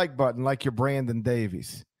 smash the like button like you're Brandon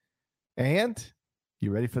Davies. And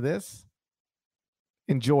you ready for this?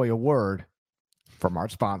 Enjoy a word from our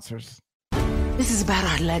sponsors. This is about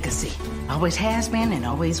our legacy. Always has been and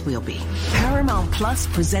always will be. Paramount Plus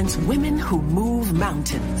presents Women Who Move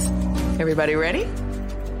Mountains. Everybody ready?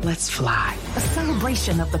 Let's fly. A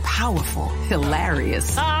celebration of the powerful,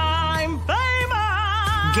 hilarious, I'm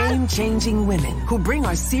famous! Game-changing women who bring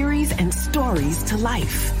our series and stories to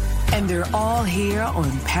life. And they're all here on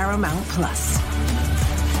Paramount Plus.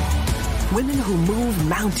 Women Who Move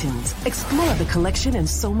Mountains. Explore the collection and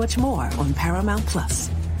so much more on Paramount Plus.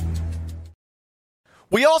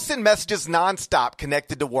 We all send messages nonstop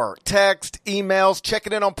connected to work. Text, emails,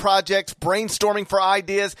 checking in on projects, brainstorming for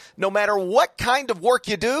ideas. No matter what kind of work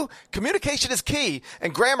you do, communication is key.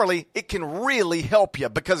 And Grammarly, it can really help you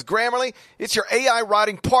because Grammarly, it's your AI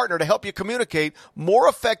writing partner to help you communicate more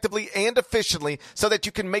effectively and efficiently so that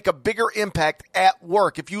you can make a bigger impact at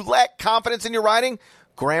work. If you lack confidence in your writing,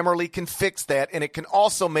 Grammarly can fix that, and it can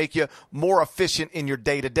also make you more efficient in your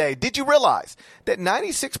day-to-day. Did you realize that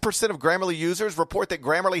 96% of Grammarly users report that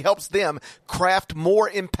Grammarly helps them craft more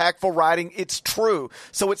impactful writing? It's true.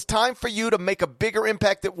 So it's time for you to make a bigger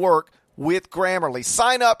impact at work with Grammarly.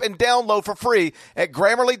 Sign up and download for free at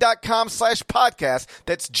Grammarly.com/podcast.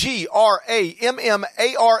 That's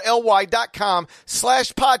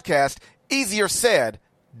Grammarly.com/podcast. Easier said,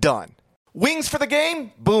 done. Wings for the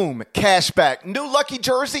game? Boom, cashback. New lucky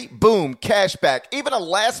jersey? Boom, cashback. Even a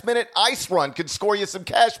last-minute ice run can score you some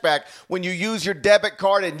cashback when you use your debit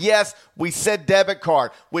card. And yes, we said debit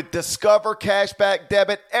card. With Discover Cashback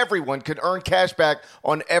Debit, everyone can earn cashback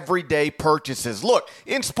on everyday purchases. Look,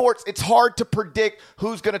 in sports, it's hard to predict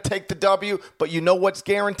who's going to take the W, but you know what's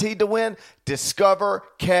guaranteed to win? Discover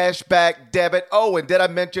Cashback Debit. Oh, and did I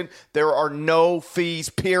mention there are no fees,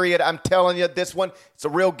 period? I'm telling you, this one, it's a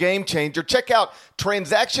real game changer. Check out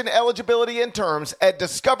transaction eligibility and terms at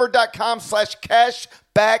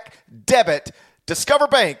discover.com/cashbackdebit. Discover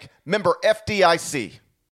Bank, member FDIC.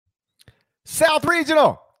 South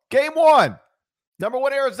Regional, game 1. Number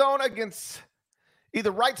 1 Arizona against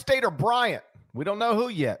either Wright State or Bryant. We don't know who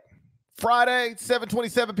yet. Friday,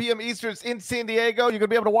 7:27 p.m. Eastern in San Diego. You're going to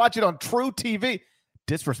be able to watch it on True TV.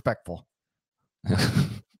 Disrespectful.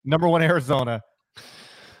 Number 1 Arizona,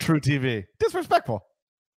 True TV. Disrespectful.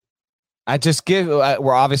 I just give.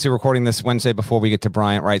 We're obviously recording this Wednesday before we get to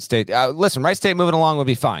Bryant, Wright State. Listen, Wright State moving along would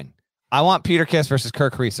be fine. I want Peter Kiss versus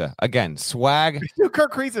Kirk Kriisa. Again, swag.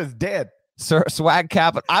 Kirk Kriisa is dead. Swag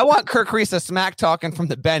capital. I want Kirk Kriisa smack talking from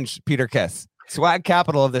the bench, Peter Kiss. Swag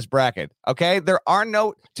capital of this bracket. Okay? There are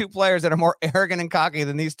no two players that are more arrogant and cocky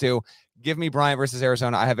than these two. Give me Bryant versus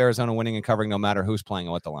Arizona. I have Arizona winning and covering no matter who's playing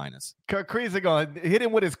and what the line is. Kirk Kriisa going to hit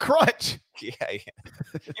him with his crutch. Yeah.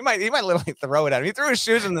 He might literally throw it at him. He threw his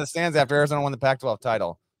shoes in the stands after Arizona won the Pac-12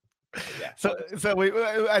 title. Yeah. So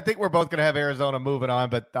I think we're both going to have Arizona moving on,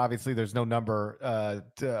 but obviously there's no number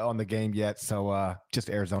on the game yet. So just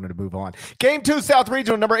Arizona to move on. Game 2, South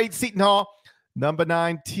Regional, number 8 Seton Hall, number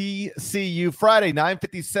 9 TCU. Friday,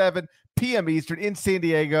 9:57 p.m. Eastern in San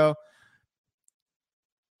Diego.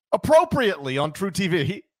 Appropriately on True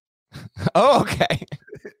TV. Oh, okay.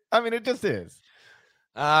 I mean, it just is.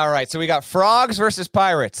 All right. So we got Frogs versus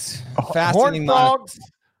Pirates. Horned Frogs.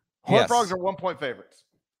 Yes. Frogs are 1-point favorites.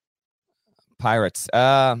 Pirates.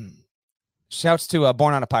 Shouts to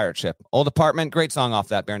Born on a Pirate Ship. Old Apartment. Great song off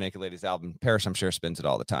that Bare Naked Ladies album. Parrish, I'm sure, spins it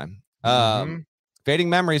all the time. Fading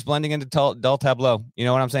memories blending into dull tableau. You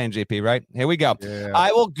know what I'm saying, JP, right? Here we go. Yeah.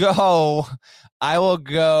 I will go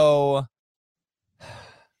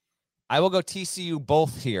TCU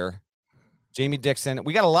both here. Jamie Dixon.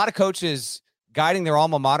 We got a lot of coaches guiding their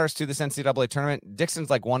alma maters to this NCAA tournament. Dixon's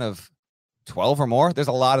like one of 12 or more. There's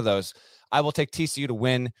a lot of those. I will take TCU to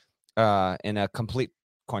win in a complete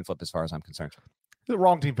coin flip as far as I'm concerned. The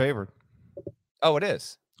wrong team favored. Oh, it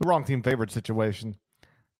is. The wrong team favored situation.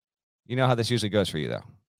 You know how this usually goes for you, though.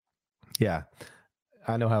 Yeah.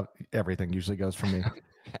 I know how everything usually goes for me.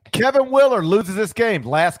 Kevin Willard loses this game.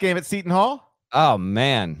 Last game at Seton Hall. Oh,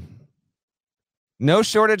 man. No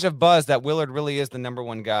shortage of buzz that Willard really is the number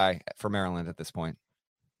one guy for Maryland at this point.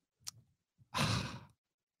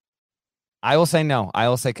 I will say no. I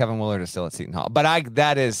will say Kevin Willard is still at Seton Hall. But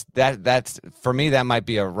that's for me, that might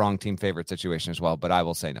be a wrong team favorite situation as well. But I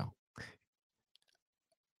will say no.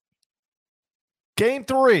 Game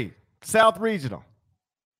 3, South Regional.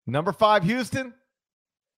 Number 5, Houston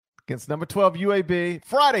against number 12, UAB.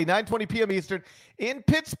 Friday, 9:20 p.m. Eastern in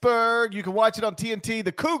Pittsburgh. You can watch it on TNT.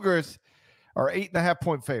 The Cougars are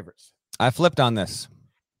 8.5-point favorites. I flipped on this.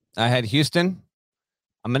 I had Houston.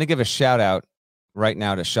 I'm going to give a shout out right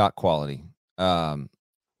now to Shot Quality. How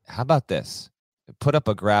about this? I put up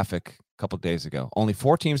a graphic a couple days ago. Only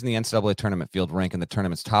 4 teams in the NCAA tournament field rank in the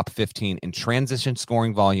tournament's top 15 in transition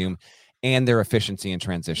scoring volume and their efficiency in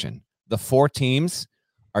transition. The 4 teams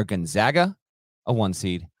are Gonzaga, a 1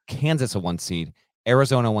 seed, Kansas, a 1 seed,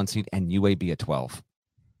 Arizona, a 1 seed, and UAB, a 12.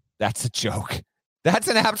 That's a joke. That's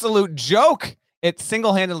an absolute joke. It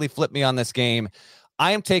single-handedly flipped me on this game.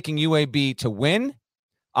 I am taking UAB to win,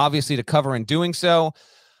 obviously to cover in doing so.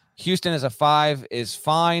 Houston as a 5 is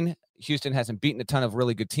fine. Houston hasn't beaten a ton of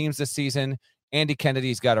really good teams this season. Andy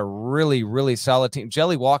Kennedy's got a really, really solid team.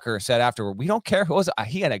 Jelly Walker said afterward, we don't care who it was.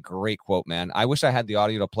 He had a great quote, man. I wish I had the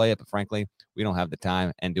audio to play it, but frankly, we don't have the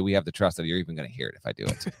time. And do we have the trust that you're even going to hear it if I do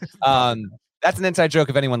it? That's an inside joke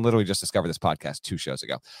if anyone literally just discovered this podcast 2 shows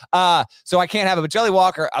ago. So I can't have it. But Jelly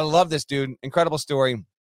Walker, I love this dude. Incredible story.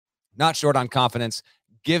 Not short on confidence.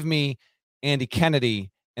 Give me Andy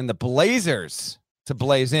Kennedy and the Blazers to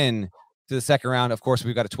blaze in to the second round. Of course,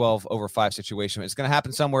 we've got a 12-over-5 situation. It's going to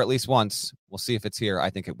happen somewhere at least once. We'll see if it's here.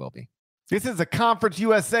 I think it will be. This is a Conference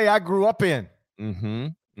USA I grew up in. Mm-hmm.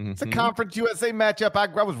 It's a Conference USA matchup.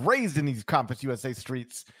 I was raised in these Conference USA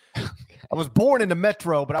streets. I was born in the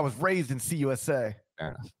Metro, but I was raised in CUSA. Fair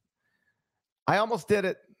enough. I almost did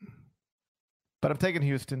it, but I'm taking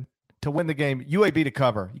Houston to win the game. UAB to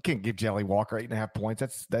cover. You can't give Jelly Walker 8.5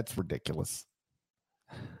 points. That's ridiculous.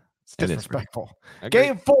 It's disrespectful.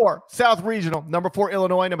 Game 4, South Regional. Number 4,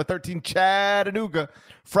 Illinois. Number 13, Chattanooga.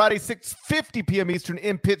 Friday, 6:50 p.m. Eastern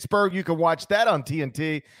in Pittsburgh. You can watch that on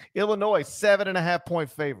TNT. Illinois, 7.5-point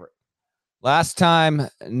favorite. Last time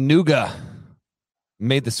Nuga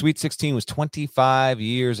made the Sweet 16 was 25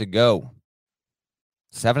 years ago.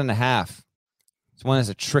 7.5. This one is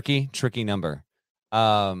a tricky number.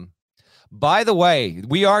 By the way,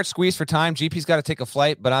 we are squeezed for time. GP's got to take a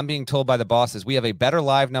flight, but I'm being told by the bosses we have a better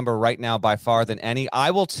live number right now by far than any.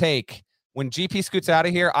 I will take, when GP scoots out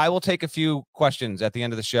of here, I will take a few questions at the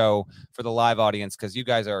end of the show for the live audience because you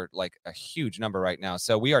guys are like a huge number right now.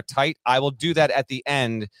 So we are tight. I will do that at the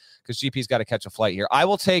end because GP's got to catch a flight here. I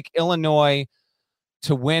will take Illinois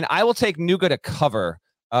to win. I will take Nuga to cover.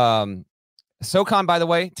 SoCon, by the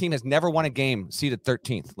way, team has never won a game seeded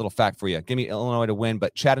 13th. Little fact for you. Give me Illinois to win,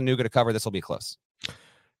 but Chattanooga to cover. This will be close.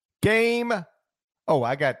 Did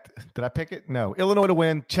I pick it? No. Illinois to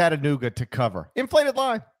win, Chattanooga to cover. Inflated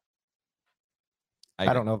line.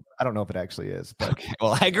 I don't know if it actually is. But okay.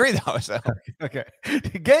 Well, I agree, though. So. Okay.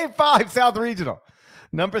 Game 5, South Regional.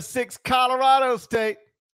 Number 6, Colorado State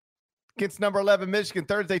against number 11, Michigan.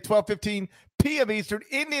 Thursday, 12:15 p.m. Eastern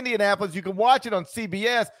in Indianapolis. You can watch it on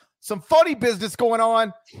CBS. Some funny business going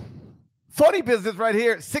on. Funny business right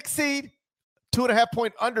here. 6 seed,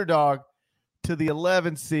 2.5-point underdog to the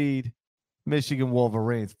 11 seed Michigan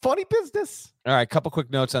Wolverines. Funny business. All right, couple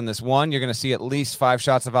quick notes on this. One, you're going to see at least 5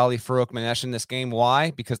 shots of Ali Farouk-Manesh in this game.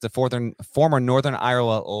 Why? Because the former Northern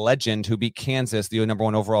Iowa legend who beat Kansas, the number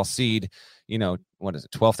 1 overall seed, 12,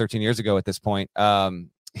 13 years ago at this point,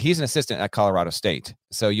 he's an assistant at Colorado State.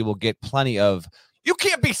 So you will get plenty of you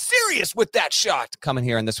can't be serious with that shot coming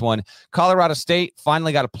here in this one. Colorado State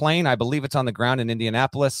finally got a plane. I believe it's on the ground in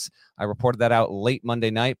Indianapolis. I reported that out late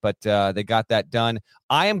Monday night, but they got that done.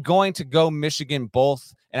 I am going to go Michigan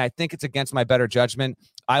both, and I think it's against my better judgment.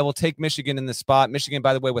 I will take Michigan in this spot. Michigan,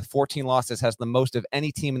 by the way, with 14 losses, has the most of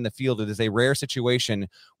any team in the field. It is a rare situation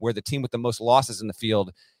where the team with the most losses in the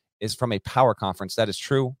field is from a power conference. That is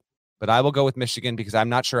true. but I will go with Michigan because I'm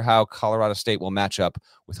not sure how Colorado State will match up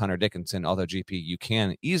with Hunter Dickinson, although, GP, you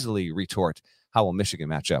can easily retort, how will Michigan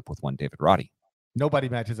match up with one David Roddy? Nobody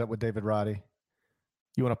matches up with David Roddy.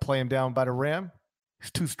 You want to play him down by the rim?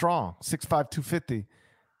 He's too strong, 6'5", 250.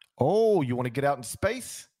 Oh, you want to get out in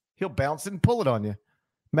space? He'll bounce it and pull it on you.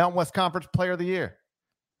 Mountain West Conference Player of the Year.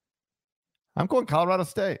 I'm going Colorado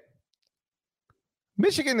State.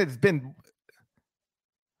 Michigan has been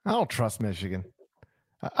 – I don't trust Michigan.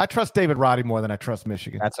 I trust David Roddy more than I trust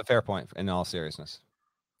Michigan. That's a fair point in all seriousness.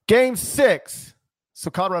 Game 6. So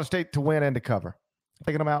Colorado State to win and to cover.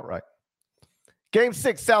 Taking them outright. Game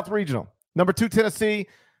 6, South Regional. Number 2, Tennessee.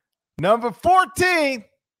 Number 14,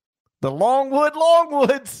 the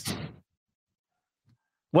Longwoods.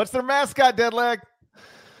 What's their mascot, Deadleg?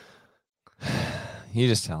 You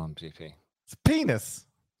just tell him, GP. It's penis.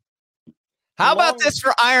 How about this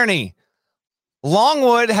for irony?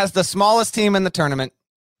 Longwood has the smallest team in the tournament.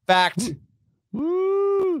 Fact.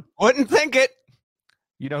 Woo. Wouldn't think it.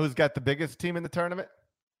 You know who's got the biggest team in the tournament?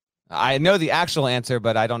 I know the actual answer,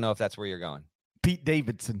 but I don't know if that's where you're going. Pete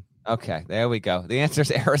Davidson. Okay, there we go. The answer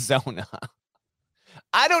is Arizona.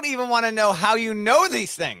 I don't even want to know how you know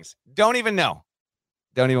these things. Don't even know.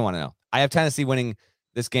 Don't even want to know. I have Tennessee winning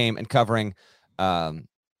this game and covering.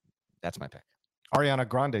 That's my pick. Ariana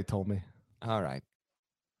Grande told me. All right.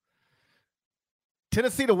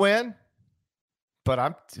 Tennessee to win, but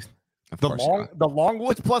I'm the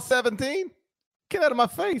Longwoods plus 17. Get out of my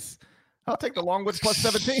face. I'll take the Longwoods plus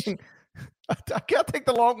 17. I can't take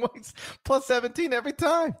the Longwoods plus 17 every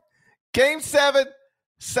time. Game 7,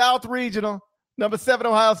 South Regional. Number 7,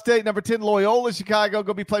 Ohio State. Number 10, Loyola Chicago. Going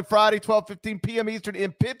to be played Friday, 12:15 p.m. Eastern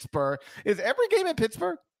in Pittsburgh. Is every game in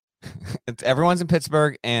Pittsburgh? Everyone's in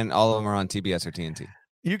Pittsburgh, and all of them are on TBS or TNT.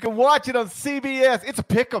 You can watch it on CBS. It's a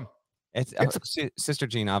pick 'em. It's Sister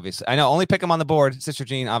Jean, obviously. I know, only pick 'em on the board. Sister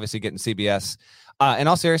Jean, obviously, getting CBS. In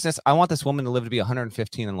all seriousness, I want this woman to live to be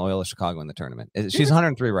 115 in Loyola Chicago in the tournament. She's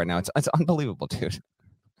 103 right now. It's unbelievable, dude.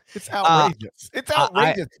 It's outrageous. It's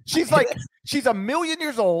outrageous. She's a million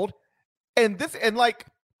years old, and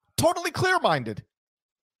totally clear-minded.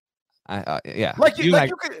 Yeah. You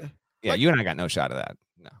and I got no shot of that.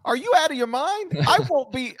 No. Are you out of your mind? I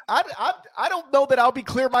won't be. I don't know that I'll be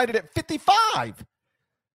clear-minded at 55.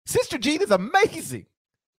 Sister Jean is amazing.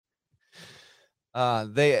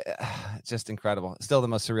 They just incredible. Still the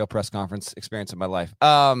most surreal press conference experience of my life.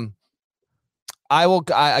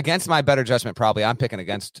 Against my better judgment, probably I'm picking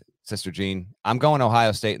against Sister Jean. I'm going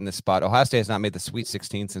Ohio State in this spot. Ohio State has not made the Sweet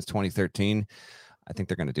 16 since 2013. I think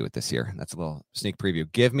they're going to do it this year. That's a little sneak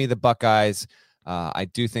preview. Give me the Buckeyes. I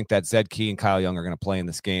do think that Zed Key and Kyle Young are going to play in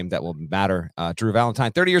this game. That will matter. Drew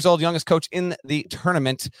Valentine, 30 years old, youngest coach in the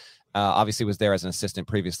tournament. Obviously was there as an assistant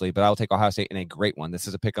previously, but I will take Ohio State in a great one. This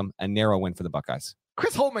is a pick 'em, a narrow win for the Buckeyes.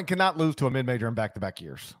 Chris Holtmann cannot lose to a mid-major in back-to-back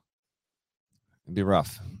years. It'd be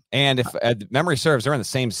rough. And if memory serves, they're in the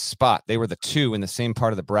same spot. They were the 2 in the same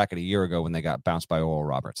part of the bracket a year ago when they got bounced by Oral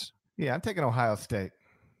Roberts. Yeah, I'm taking Ohio State.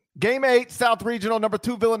 Game 8, South Regional, number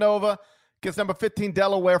 2, Villanova against number 15,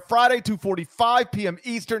 Delaware. Friday, 2:45 p.m.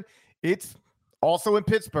 Eastern. It's also in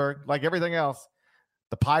Pittsburgh, like everything else.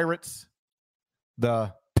 The Pirates,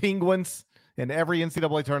 the Penguins, and every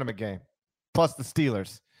NCAA tournament game, plus the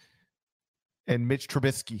Steelers and Mitch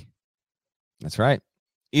Trubisky. That's right.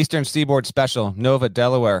 Eastern Seaboard Special, Nova,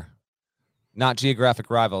 Delaware. Not geographic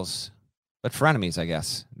rivals, but frenemies, I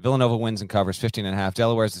guess. Villanova wins and covers 15.5.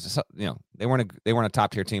 Delaware's, they weren't a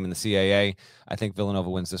top tier team in the CAA. I think Villanova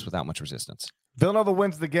wins this without much resistance. Villanova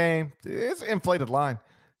wins the game. It's an inflated line.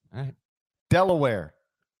 All right. Delaware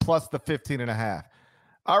plus the 15.5.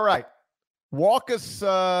 All right. Walk us.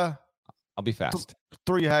 I'll be fast.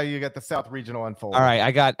 Through how you got the South Regional unfold. All right,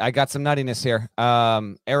 I got some nuttiness here.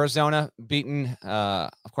 Arizona beaten.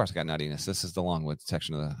 Of course, I got nuttiness. This is the Longwood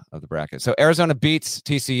section of the bracket. So Arizona beats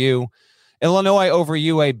TCU. Illinois over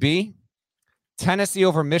UAB. Tennessee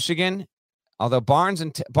over Michigan. Although Barnes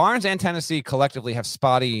and Tennessee collectively have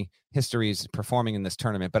spotty histories performing in this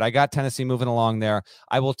tournament, but I got Tennessee moving along there.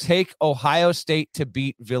 I will take Ohio State to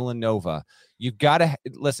beat Villanova. You got to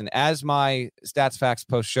listen, as my Stats Facts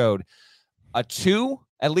post showed,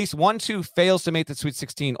 at least 1-2 fails to make the Sweet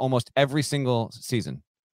 16 almost every single season.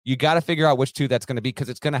 You got to figure out which 2 that's going to be because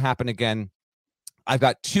it's going to happen again. I've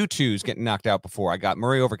got 2 2s getting knocked out before. I got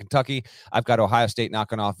Murray over Kentucky. I've got Ohio State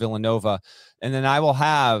knocking off Villanova. And then I will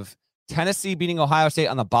have Tennessee beating Ohio State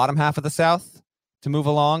on the bottom half of the South to move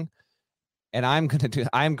along. And I'm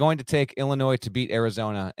going to take Illinois to beat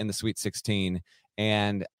Arizona in the Sweet 16.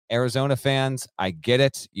 And Arizona fans, I get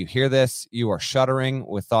it. You hear this. You are shuddering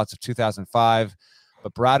with thoughts of 2005.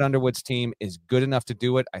 but Brad Underwood's team is good enough to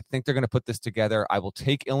do it. I think they're going to put this together. I will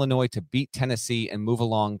take Illinois to beat Tennessee and move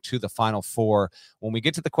along to the Final Four. When we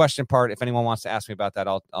get to the question part, if anyone wants to ask me about that,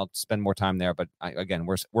 I'll spend more time there. But again,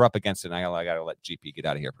 we're up against it, and I got to let GP get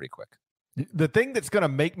out of here pretty quick. The thing that's going to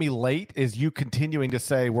make me late is you continuing to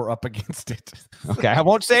say we're up against it. Okay, I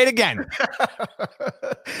won't say it again.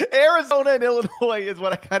 Arizona and Illinois is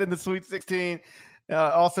what I got in the Sweet 16.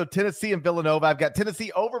 Also, Tennessee and Villanova. I've got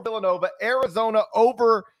Tennessee over Villanova, Arizona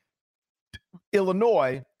over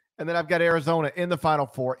Illinois, and then I've got Arizona in the Final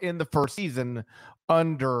Four in the first season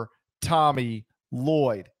under Tommy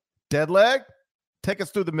Lloyd. Deadleg, take us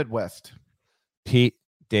through the Midwest. Pete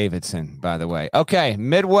Davidson, by the way. Okay,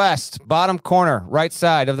 Midwest, bottom corner, right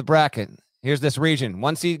side of the bracket. Here's this region.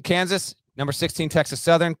 1 seed Kansas, number 16 Texas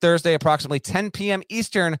Southern, Thursday, approximately 10 p.m.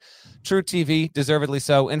 Eastern. True TV, deservedly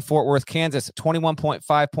so, in Fort Worth, Kansas,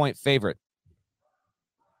 21.5-point favorite.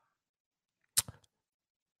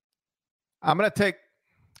 I'm going to take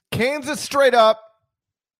Kansas straight up,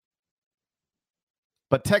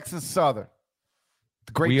 but Texas Southern.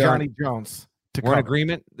 The great Johnny Jones. We're in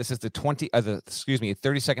agreement. This is the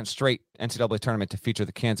 32nd straight NCAA tournament to feature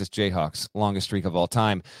the Kansas Jayhawks, longest streak of all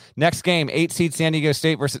time. Next game, 8 seed San Diego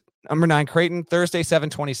State versus number 9 Creighton, Thursday,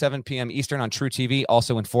 7:27 p.m. Eastern on True TV,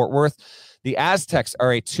 also in Fort Worth. The Aztecs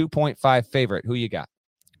are a 2.5 favorite. Who you got?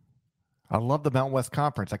 I love the Mountain West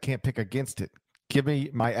Conference. I can't pick against it. Give me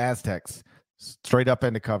my Aztecs straight up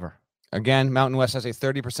into cover. Again, Mountain West has a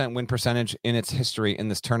 30% win percentage in its history in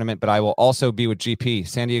this tournament, but I will also be with GP,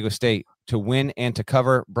 San Diego State, to win and to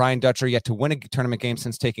cover. Brian Dutcher yet to win a tournament game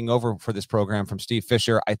since taking over for this program from Steve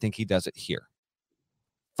Fisher. I think he does it here.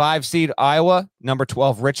 5 seed Iowa, number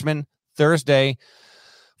 12 Richmond, Thursday,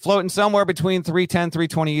 floating somewhere between 3:10,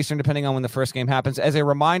 3:20 Eastern, depending on when the first game happens. As a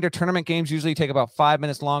reminder, tournament games usually take about 5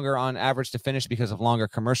 minutes longer on average to finish because of longer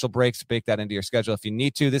commercial breaks. Bake that into your schedule if you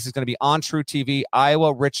need to. This is going to be on True TV,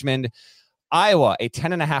 Iowa, Richmond. Iowa, a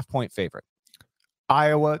 10.5-point favorite.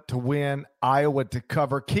 Iowa to win, Iowa to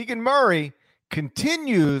cover. Keegan Murray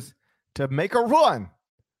continues to make a run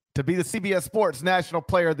to be the CBS Sports National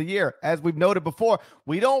Player of the Year. As we've noted before,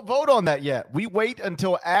 we don't vote on that yet. We wait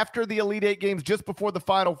until after the Elite Eight games, just before the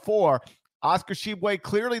Final Four. Oscar Tshiebwe,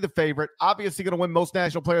 clearly the favorite, obviously going to win most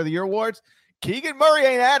National Player of the Year awards. Keegan Murray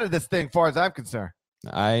ain't out of this thing, as far as I'm concerned.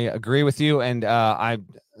 I agree with you, and I'm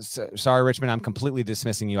sorry, Richmond, I'm completely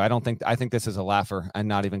dismissing you. I think this is a laugher and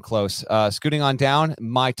not even close. Scooting on down,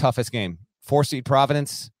 my toughest game. 4 seed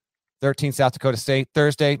Providence, 13 South Dakota State,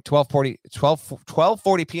 Thursday,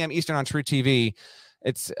 12:40 p.m. Eastern on True TV.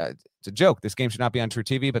 It's a joke. This game should not be on True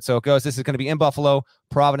TV, but so it goes. This is going to be in Buffalo,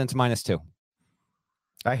 Providence -2.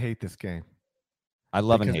 I hate this game. I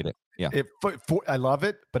love and hate it. Yeah, I love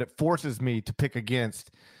it, but it forces me to pick against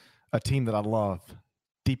a team that I love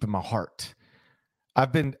deep in my heart.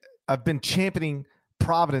 I've been championing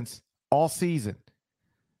Providence all season,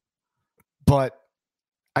 but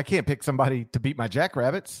I can't pick somebody to beat my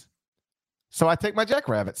Jackrabbits. So I take my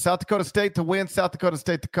Jackrabbits. South Dakota State to win, South Dakota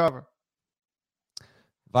State to cover.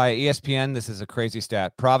 Via ESPN, this is a crazy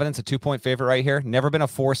stat. Providence, a 2-point favorite right here. Never been a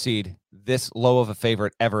 4 seed this low of a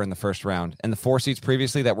favorite ever in the first round. And the 4 seeds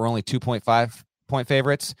previously that were only 2.5-point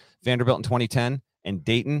favorites, Vanderbilt in 2010 and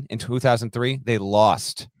Dayton in 2003, they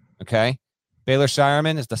lost. Okay? Baylor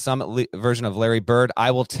Shireman is the Summit version of Larry Bird.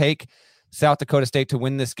 I will take South Dakota State to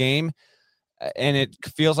win this game. And it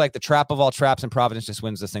feels like the trap of all traps, and Providence just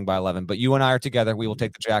wins this thing by 11. But you and I are together. We will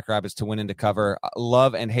take the Jackrabbits to win and to cover.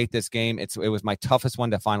 Love and hate this game. It was my toughest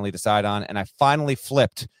one to finally decide on, and I finally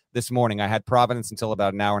flipped this morning. I had Providence until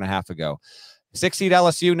about an hour and a half ago. 6 seed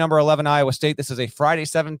LSU, number 11 Iowa State. This is a Friday,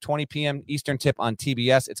 7:20 p.m. Eastern tip on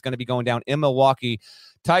TBS. It's going to be going down in Milwaukee.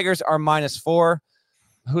 Tigers are -4.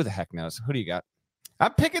 Who the heck knows? Who do you got?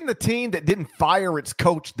 I'm picking the team that didn't fire its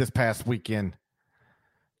coach this past weekend.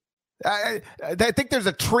 I think there's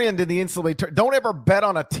a trend in the NCAA. Don't ever bet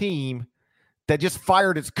on a team that just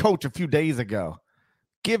fired its coach a few days ago.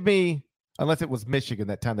 Give me, unless it was Michigan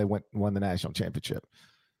that time they won the national championship.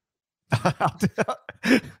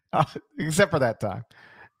 Except for that time.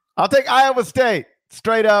 I'll take Iowa State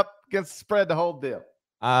straight up against the spread, the whole deal.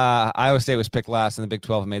 Iowa State was picked last in the Big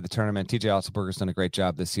 12 and made the tournament. TJ Otzelberger's done a great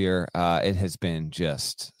job this year. It has been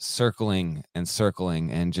just circling and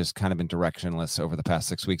just kind of been directionless over the past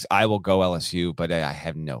 6 weeks. I will go LSU, but I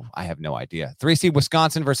have no idea. 3 seed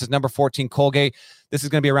Wisconsin versus number 14 Colgate. This is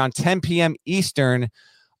going to be around 10 p.m. Eastern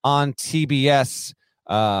on TBS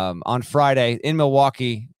on Friday in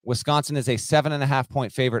Milwaukee. Wisconsin is a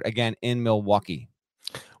 7.5-point favorite again in Milwaukee.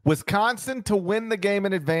 Wisconsin to win the game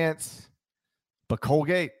in advance. But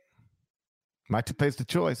Colgate, my toothpaste of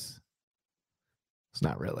choice. It's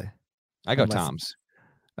not really. I go Toms.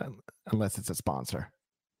 unless it's a sponsor.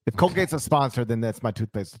 If Colgate's a sponsor, then that's my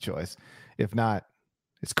toothpaste of choice. If not,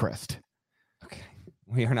 it's Crest. Okay.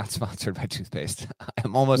 We are not sponsored by toothpaste.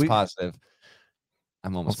 I'm almost positive.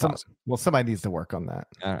 Positive. Well, somebody needs to work on that.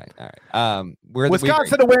 All right.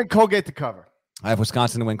 Wisconsin to win, Colgate to cover. I have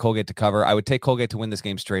Wisconsin to win, Colgate to cover. I would take Colgate to win this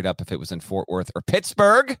game straight up if it was in Fort Worth or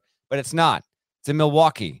Pittsburgh, but it's not. It's in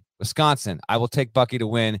Milwaukee, Wisconsin. I will take Bucky to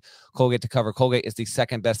win, Colgate to cover. Colgate is the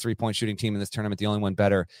second best three-point shooting team in this tournament. The only one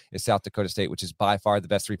better is South Dakota State, which is by far the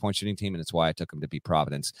best three-point shooting team, and it's why I took them to beat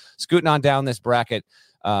Providence. Scooting on down this bracket,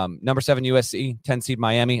 number 7 USC, 10 seed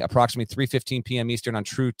Miami, approximately 3:15 p.m. Eastern on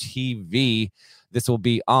True TV. This will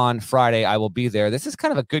be on Friday. I will be there. This is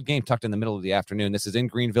kind of a good game tucked in the middle of the afternoon. This is in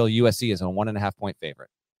Greenville. USC is a 1.5-point favorite.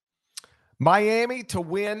 Miami to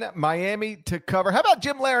win, Miami to cover. How about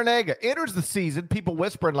Jim Larinaga? Enters the season. People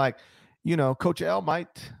whispering like, Coach L might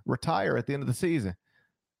retire at the end of the season.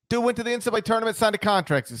 Dude went to the NCAA tournament, signed a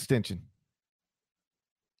contract extension.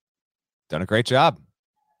 Done a great job.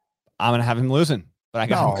 I'm going to have him losing, but I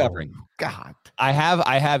got him covering. God. I have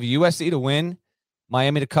USC to win,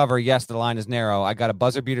 Miami to cover. Yes, the line is narrow. I got a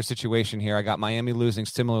buzzer beater situation here. I got Miami losing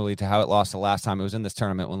similarly to how it lost the last time it was in this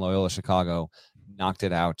tournament when Loyola Chicago knocked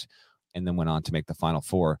it out and then went on to make the Final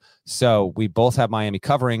Four. So we both have Miami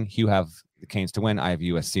covering. You have the Canes to win. I have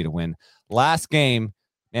USC to win. Last game,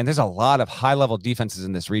 and there's a lot of high-level defenses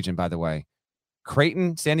in this region, by the way.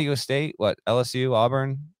 Creighton, San Diego State, LSU,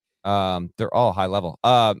 Auburn, they're all high level.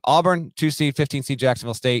 Auburn, 2 seed, 15 seed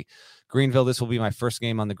Jacksonville State. Greenville, this will be my first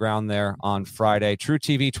game on the ground there on Friday. True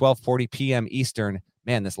TV, 12:40 p.m. Eastern.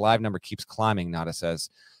 Man, this live number keeps climbing, Nada says.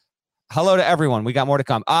 Hello to everyone. We got more to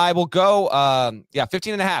come. I will go,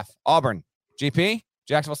 15.5. Auburn. GP,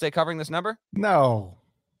 Jacksonville State covering this number? No,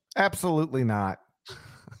 absolutely not.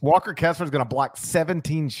 Walker Kessler is going to block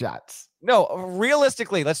 17 shots. No,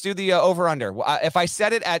 realistically, let's do the over-under. If I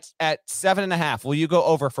set it at 7.5, will you go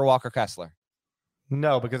over for Walker Kessler?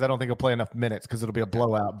 No, because I don't think he'll play enough minutes because it'll be a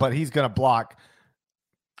blowout. But he's going to block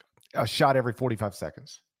a shot every 45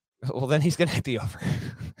 seconds. Well, then he's going to hit the over.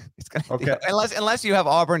 Okay. Unless you have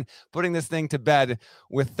Auburn putting this thing to bed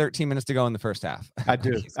with 13 minutes to go in the first half. I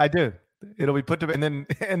do. It'll be put to bed,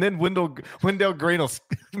 and then Wendell Green will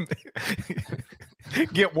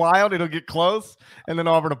get wild. It'll get close, and then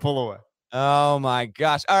Auburn will pull away. Oh my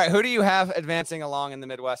gosh! All right, who do you have advancing along in the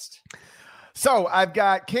Midwest? So I've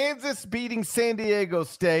got Kansas beating San Diego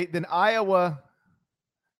State, then Iowa.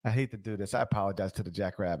 I hate to do this. I apologize to the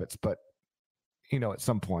Jackrabbits, but at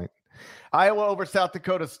some point, Iowa over South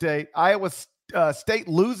Dakota State, Iowa State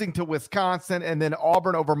losing to Wisconsin, and then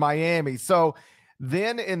Auburn over Miami. So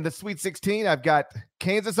then in the Sweet 16, I've got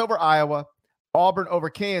Kansas over Iowa, Auburn over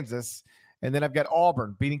Kansas, and then I've got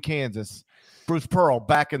Auburn beating Kansas. Bruce Pearl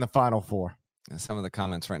back in the Final Four. Some of the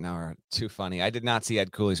comments right now are too funny. I did not see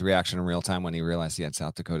Ed Cooley's reaction in real time when he realized he had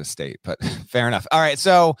South Dakota State, but fair enough. All right,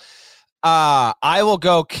 so I will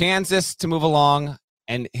go Kansas to move along,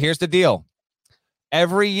 and here's the deal.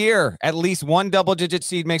 Every year, at least one double-digit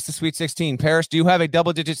seed makes the Sweet 16. Parrish, do you have a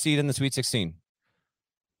double-digit seed in the Sweet 16?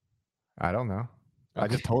 I don't know. Okay. I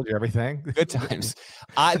just told you everything. Good times.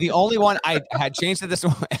 The only one I had changed to this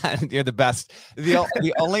one. You're the best. The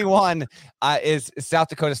only one is South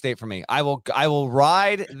Dakota State for me. I will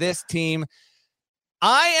ride this team.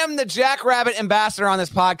 I am the Jackrabbit ambassador on this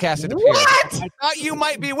podcast. It appears. What? I thought you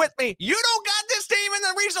might be with me. You don't got this team in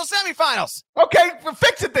the regional semifinals. Okay,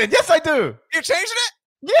 fix it then. Yes, I do. You're changing it?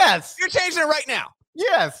 Yes. You're changing it right now.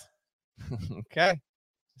 Yes. Okay.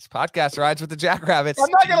 This podcast rides with the Jackrabbits. I'm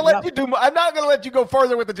not going to let you I'm not going to let you go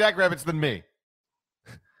further with the Jackrabbits than me.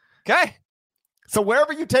 Okay. So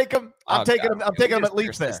wherever you take them, I'm taking them at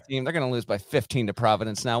least there. Team. They're going to lose by 15 to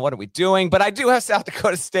Providence now. What are we doing? But I do have South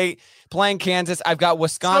Dakota State playing Kansas. I've got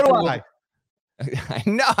Wisconsin. So do I.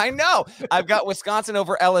 I know. I've got Wisconsin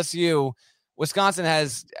over LSU. Wisconsin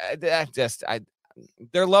has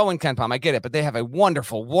they're low in KenPom. I get it, but they have a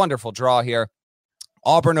wonderful, wonderful draw here.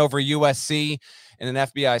 Auburn over USC in an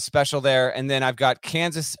FBI special there. And then I've got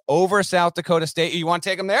Kansas over South Dakota State. You want to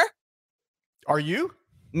take them there? Are you?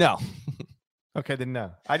 No. Okay, then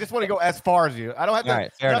no. I just want to go as far as you. I don't have to,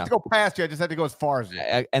 right, have to go past you. I just have to go as far as you.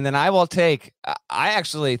 And then I will take I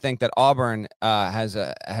actually think that Auburn has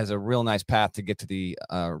a real nice path to get to the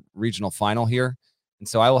regional final here. And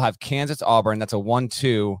so I will have Kansas Auburn. That's a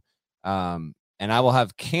 1-2. And I will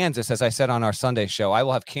have Kansas, as I said on our Sunday show, I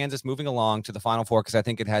will have Kansas moving along to the Final Four because I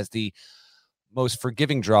think it has the most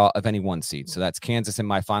forgiving draw of any one seed. So that's Kansas in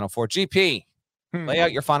my Final Four. GP, lay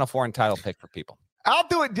out your Final Four and title pick for people. I'll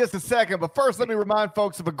do it in just a second, but first let me remind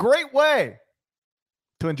folks of a great way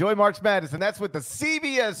to enjoy March Madness, and that's with the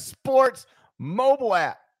CBS Sports mobile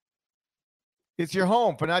app. It's your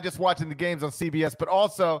home for not just watching the games on CBS, but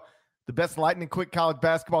also the best lightning quick college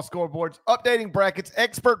basketball scoreboards, updating brackets,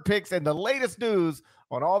 expert picks, and the latest news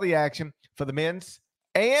on all the action for the men's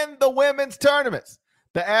and the women's tournaments.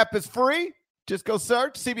 The app is free. Just go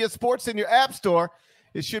search CBS Sports in your app store.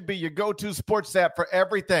 It should be your go-to sports app for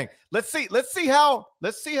everything. Let's see how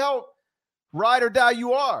ride or die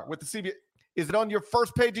you are with the CBS. Is it on your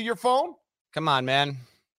first page of your phone? Come on, man.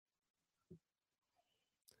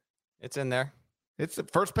 It's in there. It's the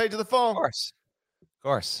first page of the phone. Of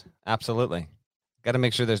course. Absolutely. Got to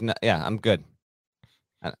make sure there's no. Yeah, I'm good.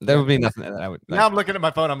 There would be nothing that I would. Now I'm looking at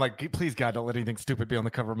my phone. I'm like, please, God, don't let anything stupid be on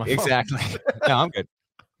the cover of my phone. Exactly. No, I'm good.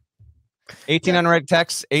 18 unread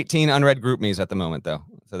texts, 18 unread group me's at the moment, though.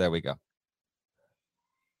 So there we go.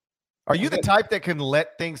 Are you the type that can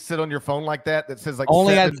let things sit on your phone like that? That says like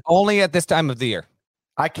only at this time of the year.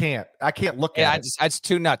 I can't look at it. It's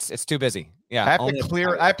too nuts. It's too busy. Yeah. I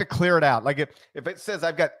have to clear it out. Like if it says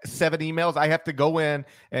I've got 7 emails, I have to go in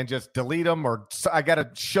and just delete them, or I got to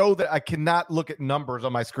show that I cannot look at numbers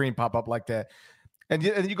on my screen pop up like that. And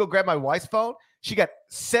you go grab my wife's phone. She got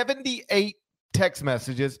 78 text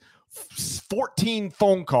messages, 14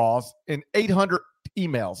 phone calls, and 800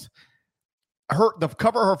 emails. The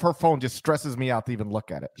cover of her phone just stresses me out to even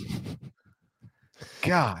look at it.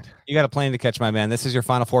 God. You got a plane to catch, my man. This is your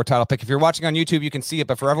Final Four title pick. If you're watching on YouTube, you can see it,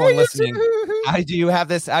 but for everyone listening, how do you have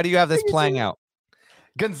this playing out?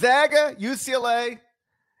 Gonzaga, UCLA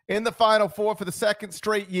in the Final Four for the second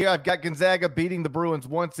straight year. I've got Gonzaga beating the Bruins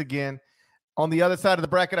once again. On the other side of the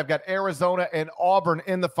bracket, I've got Arizona and Auburn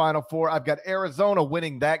in the Final Four. I've got Arizona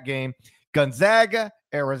winning that game. Gonzaga,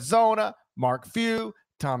 Arizona, Mark Few,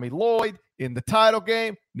 Tommy Lloyd in the title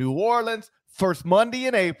game. New Orleans, first Monday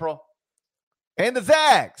in April. And the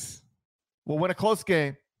Zags will win a close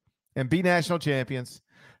game and be national champions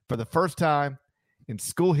for the first time in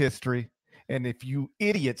school history. And if you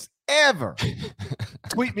idiots ever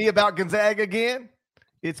tweet me about Gonzaga again,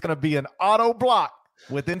 it's going to be an auto block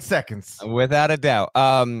within seconds. Without a doubt.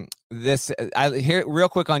 Here real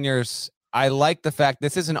quick on yours. I like the fact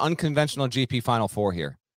this is an unconventional GP Final Four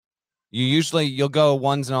here. You'll go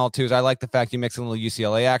ones and all twos. I like the fact you mix a little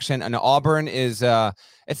UCLA action. And Auburn is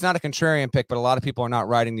it's not a contrarian pick, but a lot of people are not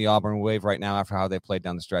riding the Auburn wave right now after how they played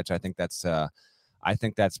down the stretch. I think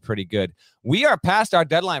that's pretty good. We are past our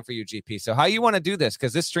deadline for you, GP. So how you want to do this?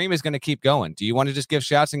 Because this stream is going to keep going. Do you want to just give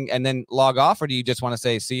shouts and then log off, or do you just want to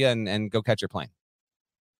say see ya and go catch your plane?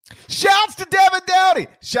 Shouts to Devin Dowdy.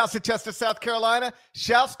 Shouts to Chester, South Carolina.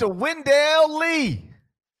 Shouts to Wendell Lee.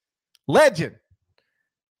 Legend.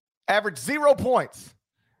 Averaged 0 points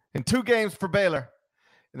in 2 games for Baylor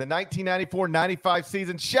in the 1994-95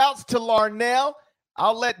 season. Shouts to Larnell.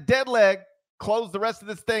 I'll let Deadleg close the rest of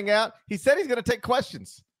this thing out. He said he's going to take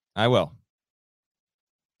questions. I will.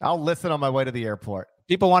 I'll listen on my way to the airport.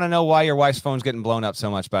 People want to know why your wife's phone's getting blown up so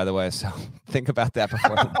much, by the way. So think about that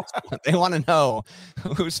before. They want to know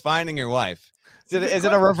who's finding your wife. Is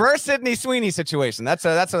it a reverse Sydney Sweeney situation? That's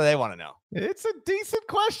what they want to know. It's a decent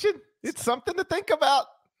question. It's something to think about.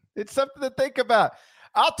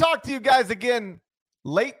 I'll talk to you guys again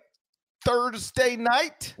late Thursday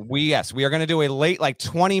night. We are going to do a late,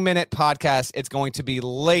 20-minute podcast. It's going to be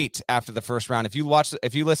late after the first round. If you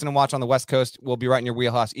listen and watch on the West Coast, we'll be right in your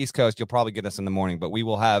wheelhouse. East Coast, you'll probably get us in the morning, but we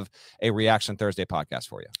will have a Reaction Thursday podcast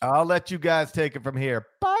for you. I'll let you guys take it from here.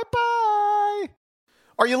 Bye-bye.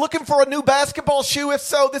 Are you looking for a new basketball shoe? If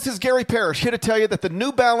so, this is Gary Parrish here to tell you that the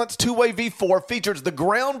New Balance 2-Way V4 features the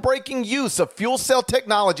groundbreaking use of fuel cell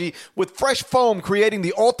technology with fresh foam, creating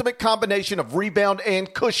the ultimate combination of rebound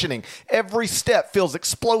and cushioning. Every step feels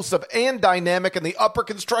explosive and dynamic, and the upper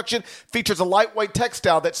construction features a lightweight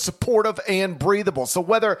textile that's supportive and breathable. So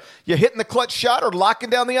whether you're hitting the clutch shot or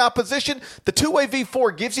locking down the opposition, the 2-Way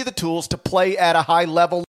V4 gives you the tools to play at a high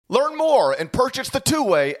level. Learn more and purchase the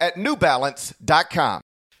 2-Way at newbalance.com.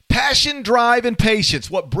 Passion, drive, and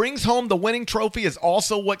patience. What brings home the winning trophy is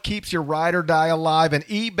also what keeps your ride or die alive, and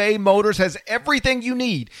eBay Motors has everything you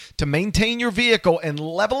need to maintain your vehicle and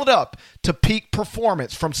level it up to peak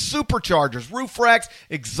performance. From superchargers, roof racks,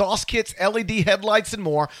 exhaust kits, LED headlights, and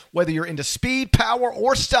more. Whether you're into speed, power,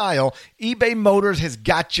 or style, eBay Motors has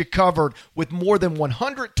got you covered. With more than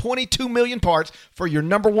 122 million parts for your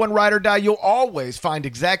number one ride or die, you'll always find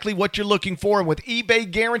exactly what you're looking for. And with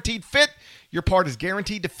eBay Guaranteed Fit, your part is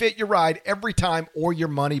guaranteed to fit your ride every time or your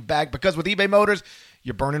money back. Because with eBay Motors,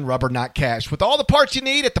 you're burning rubber, not cash. With all the parts you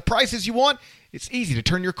need at the prices you want, it's easy to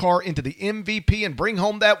turn your car into the MVP and bring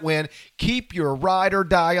home that win. Keep your ride or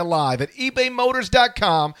die alive at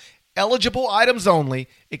ebaymotors.com. Eligible items only.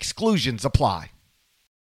 Exclusions apply.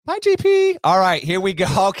 Bye, GP. All right, here we go.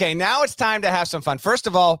 Okay, now it's time to have some fun. First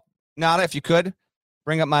of all, Nada, if you could,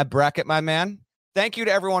 bring up my bracket, my man. Thank you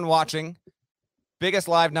to everyone watching. Biggest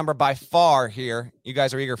live number by far here. You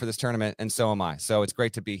guys are eager for this tournament, and so am I. So it's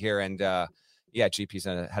great to be here. And GP's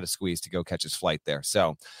had a squeeze to go catch his flight there.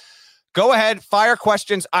 So go ahead, fire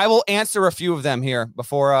questions. I will answer a few of them here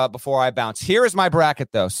before I bounce. Here is my bracket,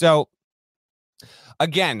 though. So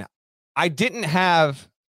again, I didn't have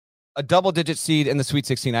a double-digit seed in the Sweet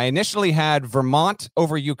 16. I initially had Vermont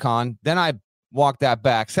over UConn. Then I walked that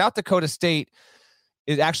back. South Dakota State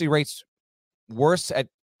actually rates worse at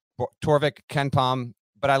Torvik, KenPom,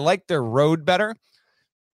 but I like their road better.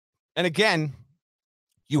 And again,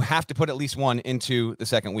 you have to put at least one into the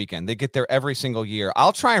second weekend. They get there every single year.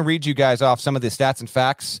 I'll try and read you guys off some of the stats and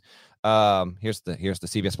facts. Here's the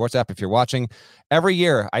CBS Sports app if you're watching. Every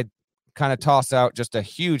year, I kind of toss out just a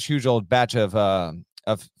huge old batch of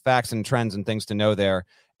facts and trends and things to know there.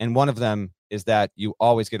 And one of them is that you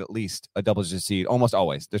always get at least a double-digit seed, almost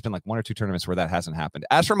always. There's been like 1 or 2 tournaments where that hasn't happened.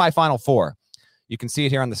 As for my Final Four, you can see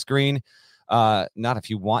it here on the screen. Not if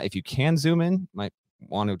you want, if you can zoom in, might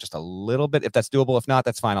want to just a little bit. If that's doable, if not,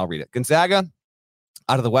 that's fine. I'll read it. Gonzaga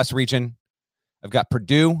out of the West region. I've got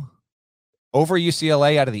Purdue over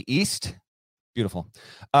UCLA out of the East. Beautiful.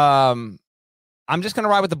 I'm just going to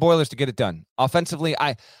ride with the Boilers to get it done. Offensively,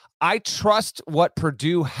 I trust what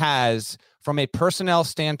Purdue has from a personnel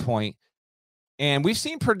standpoint. And we've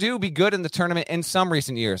seen Purdue be good in the tournament in some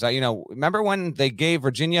recent years. Remember when they gave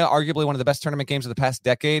Virginia arguably one of the best tournament games of the past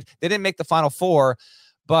decade? They didn't make the Final Four,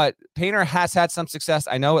 but Painter has had some success.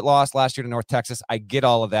 I know it lost last year to North Texas. I get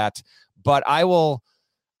all of that. But I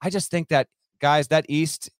just think that, guys, that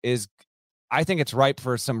East I think it's ripe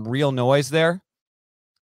for some real noise there.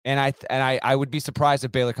 And I would be surprised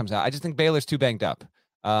if Baylor comes out. I just think Baylor's too banged up.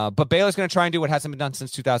 But Baylor's going to try and do what hasn't been done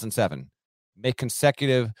since 2007. Make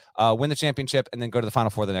consecutive, win the championship, and then go to the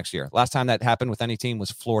Final Four the next year. Last time that happened with any team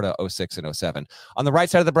was Florida 06 and 07. On the right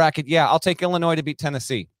side of the bracket, I'll take Illinois to beat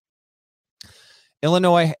Tennessee.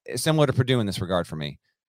 Illinois is similar to Purdue in this regard for me.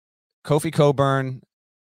 Kofi Cockburn,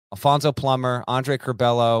 Alfonso Plummer, Andre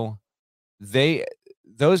Curbelo,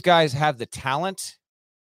 those guys have the talent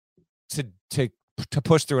to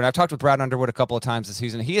push through. And I've talked with Brad Underwood a couple of times this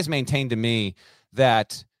season. He has maintained to me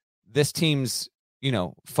that this team's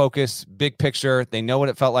focus, big picture. They know what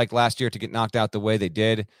it felt like last year to get knocked out the way they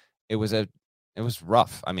did. It was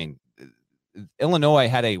rough. I mean, Illinois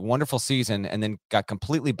had a wonderful season and then got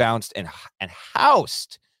completely bounced and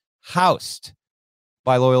housed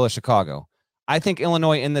by Loyola Chicago. I think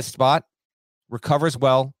Illinois in this spot recovers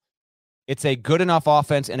well. It's a good enough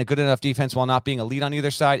offense and a good enough defense while not being elite on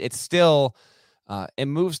either side. It's still it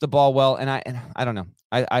moves the ball well, and I don't know.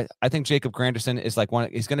 I think Jacob Granderson is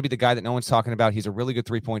he's going to be the guy that no one's talking about. He's a really good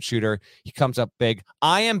 3-point shooter. He comes up big.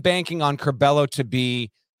 I am banking on Curbelo to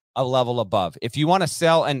be a level above. If you want to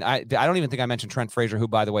sell, and I don't even think I mentioned Trent Frazier, who,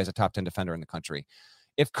 by the way, is a top 10 defender in the country.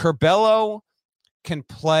 If Curbelo can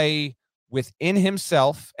play within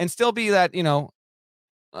himself and still be that,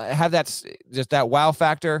 have that just that wow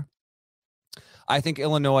factor, I think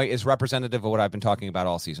Illinois is representative of what I've been talking about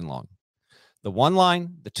all season long. The 1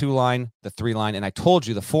 line, the 2 line, the 3 line, and I told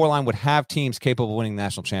you the 4 line would have teams capable of winning the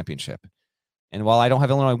national championship. And while I don't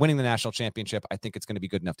have Illinois winning the national championship, I think it's going to be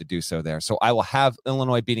good enough to do so there. So I will have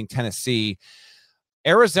Illinois beating Tennessee.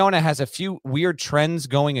 Arizona has a few weird trends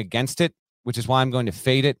going against it, which is why I'm going to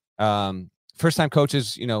fade it. First-time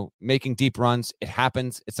coaches, making deep runs. It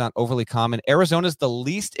happens. It's not overly common. Arizona's the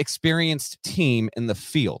least experienced team in the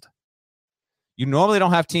field. You normally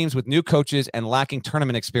don't have teams with new coaches and lacking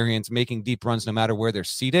tournament experience making deep runs no matter where they're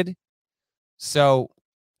seated. So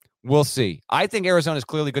we'll see. I think Arizona is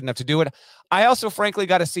clearly good enough to do it. I also, frankly,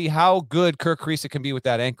 got to see how good Kirk Kriisa can be with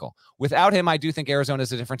that ankle. Without him, I do think Arizona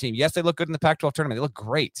is a different team. Yes, they look good in the Pac-12 tournament. They look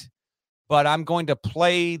great. But I'm going to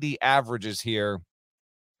play the averages here.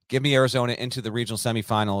 Give me Arizona into the regional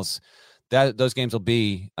semifinals. Those games will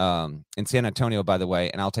be in San Antonio, by the way,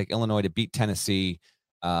 and I'll take Illinois to beat Tennessee.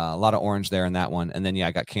 A lot of orange there in that one. And then,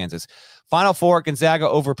 I got Kansas. Final Four, Gonzaga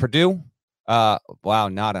over Purdue. Wow,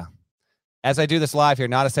 Nada. As I do this live here,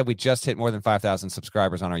 Nada said we just hit more than 5,000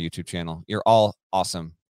 subscribers on our YouTube channel. You're all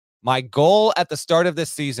awesome. My goal at the start of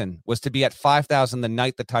this season was to be at 5,000 the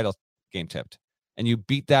night the title game tipped. And you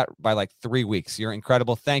beat that by 3 weeks. You're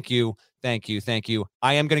incredible. Thank you. Thank you. Thank you.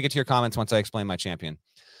 I am going to get to your comments once I explain my champion.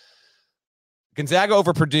 Gonzaga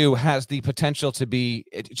over Purdue has the potential to be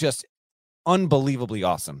just unbelievably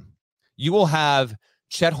awesome. You will have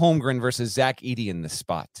Chet Holmgren versus Zach Edey in this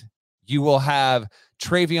spot. You will have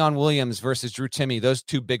Travion Williams versus Drew Timme. Those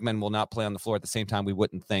 2 big men will not play on the floor at the same time, we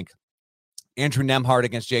wouldn't think. Andrew Nembhard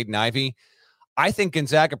against Jaden Ivey. I think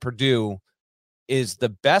Gonzaga Purdue is the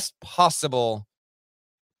best possible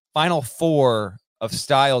Final Four of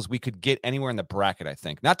styles we could get anywhere in the bracket, I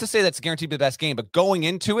think. Not to say that's guaranteed to be the best game, but going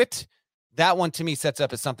into it, that one to me sets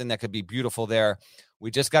up as something that could be beautiful there.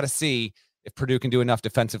 We just got to see if Purdue can do enough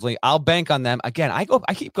defensively. I'll bank on them. Again, I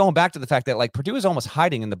keep going back to the fact that like Purdue is almost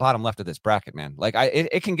hiding in the bottom left of this bracket, man. Like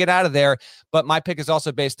it can get out of there, but my pick is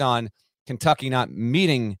also based on Kentucky not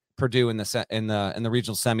meeting Purdue in the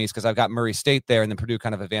regional semis, because I've got Murray State there and then Purdue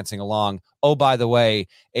kind of advancing along. Oh, by the way,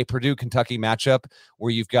 a Purdue-Kentucky matchup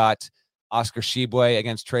where you've got Oscar Tshiebwe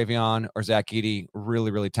against Travion or Zach Edey,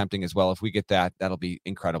 really, really tempting as well. If we get that, that'll be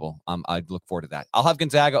incredible. I'd look forward to that. I'll have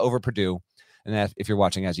Gonzaga over Purdue. And if you're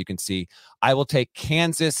watching, as you can see, I will take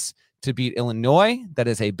Kansas to beat Illinois. That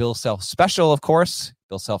is a Bill Self special, of course.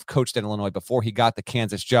 Bill Self coached at Illinois before he got the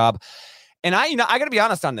Kansas job. And I got to be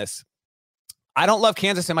honest on this. I don't love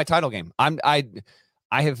Kansas in my title game. I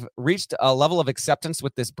have reached a level of acceptance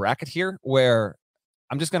with this bracket here where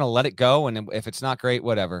I'm just going to let it go. And if it's not great,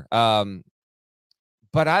 whatever.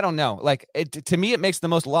 But I don't know. Like, to me, it makes the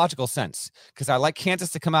most logical sense because I like Kansas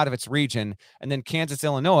to come out of its region, and then Kansas,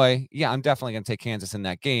 Illinois. Yeah, I'm definitely going to take Kansas in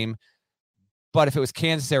that game. But if it was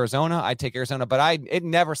Kansas, Arizona, I'd take Arizona. But it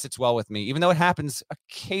never sits well with me, even though it happens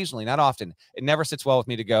occasionally, not often. It never sits well with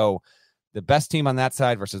me to go the best team on that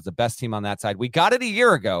side versus the best team on that side. We got it a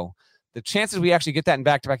year ago. The chances we actually get that in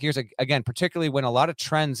back-to-back years, again, particularly when a lot of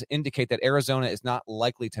trends indicate that Arizona is not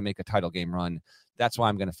likely to make a title game run, that's why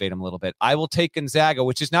I'm going to fade them a little bit. I will take Gonzaga,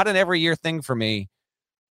 which is not an every-year thing for me.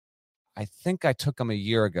 I think I took them a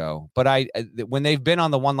year ago, but when they've been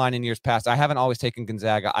on the one line in years past, I haven't always taken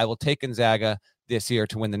Gonzaga. I will take Gonzaga this year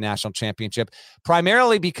to win the national championship,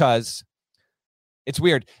 primarily because it's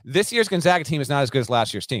weird. This year's Gonzaga team is not as good as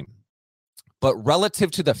last year's team, but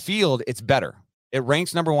relative to the field, it's better. It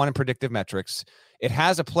ranks number one in predictive metrics. It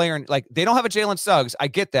has a player, like they don't have a Jalen Suggs. I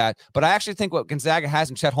get that. But I actually think what Gonzaga has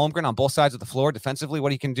in Chet Holmgren on both sides of the floor defensively,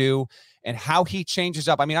 what he can do and how he changes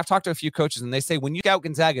up. I mean, I've talked to a few coaches and they say when you scout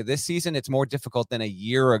Gonzaga this season, it's more difficult than a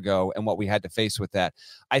year ago and what we had to face with that.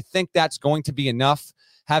 I think that's going to be enough.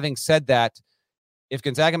 Having said that, if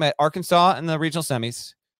Gonzaga met Arkansas in the regional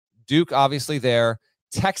semis, Duke obviously there,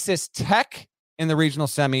 Texas Tech in the regional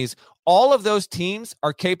semis, all of those teams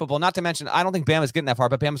are capable, not to mention, I don't think Bama's getting that far,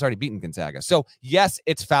 but Bama's already beaten Gonzaga. So, yes,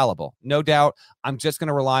 it's fallible. No doubt. I'm just going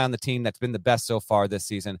to rely on the team that's been the best so far this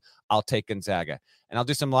season. I'll take Gonzaga. And I'll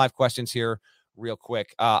do some live questions here real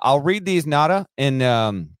quick. I'll read these, Nada, in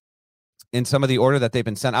some of the order that they've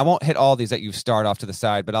been sent. I won't hit all these that you start off to the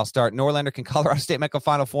side, but I'll start. Norlander, can Colorado State make a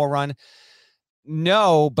Final Four run?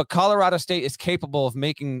 No, but Colorado State is capable of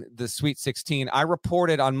making the Sweet 16. I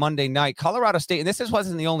reported on Monday night, Colorado State, and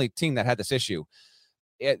wasn't the only team that had this issue.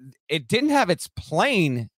 It didn't have its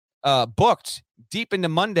plane booked deep into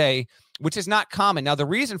Monday, which is not common. Now, the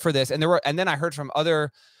reason for this, and then I heard from other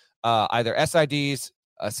either SIDs,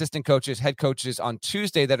 assistant coaches, head coaches on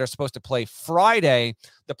Tuesday that are supposed to play Friday.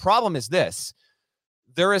 The problem is this: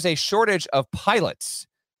 there is a shortage of pilots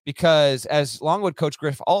because, as Longwood coach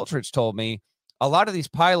Griff Aldridge told me, a lot of these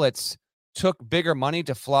pilots took bigger money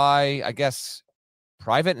to fly, I guess,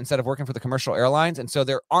 private instead of working for the commercial airlines. And so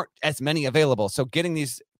there aren't as many available. So getting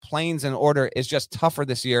these planes in order is just tougher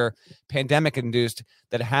this year, pandemic induced,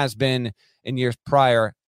 that it has been in years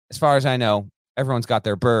prior. As far as I know, everyone's got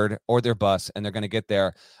their bird or their bus and they're going to get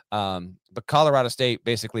there. But Colorado State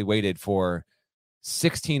basically waited for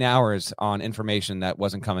 16 hours on information that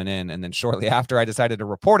wasn't coming in. And then shortly after I decided to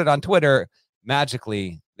report it on Twitter,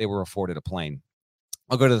 magically they were afforded a plane.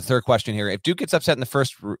 I'll go to the third question here. If Duke gets upset in the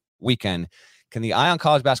first weekend, can the Eye on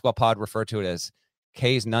College Basketball Pod refer to it as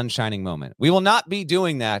K's nun-shining moment? We will not be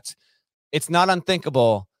doing that. It's not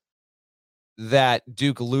unthinkable that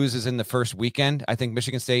Duke loses in the first weekend. I think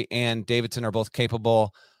Michigan State and Davidson are both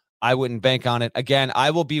capable. I wouldn't bank on it. Again,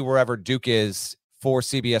 I will be wherever Duke is for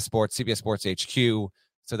CBS Sports HQ.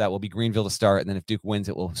 So that will be Greenville to start. And then if Duke wins,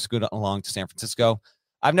 it will scoot along to San Francisco.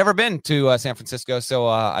 I've never been to San Francisco, so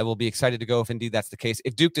I will be excited to go if indeed that's the case.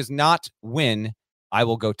 If Duke does not win, I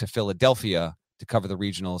will go to Philadelphia to cover the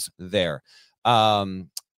regionals there. Norlander,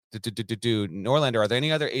 are there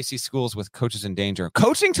any other AC schools with coaches in danger?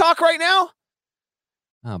 Coaching talk right now?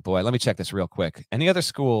 Oh, boy, let me check this real quick. Any other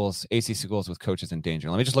schools, AC schools with coaches in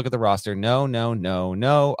danger? Let me just look at the roster. No. No.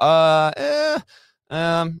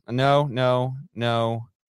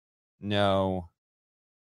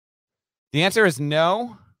 The answer is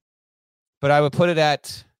no, but I would put it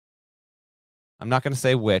at, I'm not going to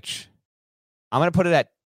say which. I'm going to put it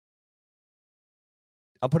at,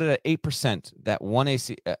 I'll put it at 8%. That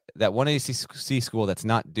one ACC school that's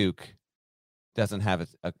not Duke doesn't have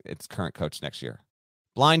its current coach next year.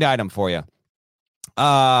 Blind item for you.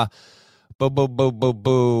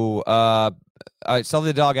 Sully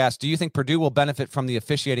the Dog asked, do you think Purdue will benefit from the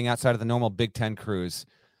officiating outside of the normal Big Ten crews?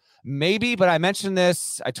 Maybe, but I mentioned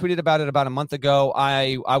this. I tweeted about it about a month ago.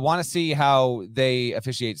 I want to see how they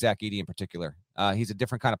officiate Zach Edey in particular. He's a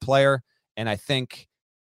different kind of player, and I think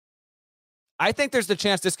there's the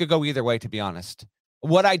chance this could go either way, to be honest.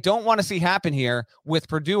 What I don't want to see happen here with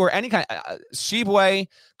Purdue or any kind of Shibwe,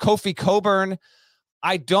 Kofi Coburn,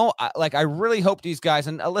 I really hope these guys,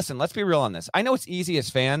 and listen, let's be real on this. I know it's easy as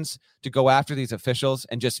fans to go after these officials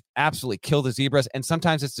and just absolutely kill the Zebras, and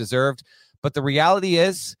sometimes it's deserved. But the reality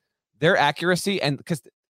is their accuracy, and because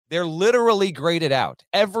they're literally graded out.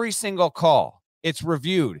 Every single call, it's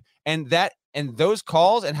reviewed. And those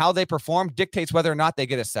calls and how they perform dictates whether or not they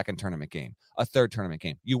get a second tournament game, a third tournament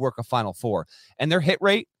game. You work a Final Four. And their hit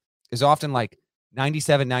rate is often like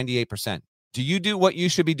 97, 98%. Do you do what you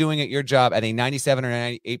should be doing at your job at a 97 or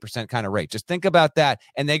 98% kind of rate? Just think about that.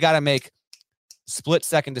 And they got to make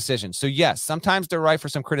split-second decisions. So, yes, sometimes they're right for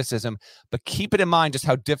some criticism, but keep it in mind just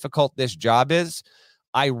how difficult this job is.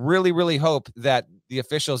 I really, really hope that the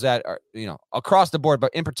officials that are, across the board,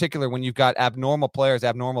 but in particular when you've got abnormal players,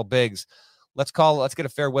 abnormal bigs, let's get a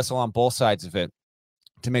fair whistle on both sides of it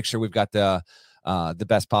to make sure we've got the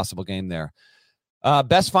best possible game there.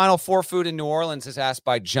 Best Final Four food in New Orleans is asked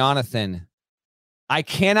by Jonathan. I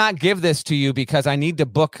cannot give this to you because I need to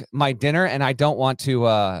book my dinner, and I don't want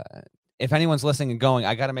to. If anyone's listening and going,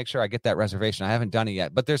 I got to make sure I get that reservation. I haven't done it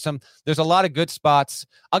yet, but there's a lot of good spots.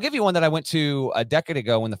 I'll give you one that I went to a decade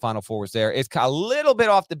ago when the Final Four was there. It's a little bit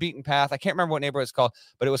off the beaten path. I can't remember what neighborhood it's called,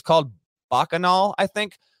 but it was called Bacchanal, I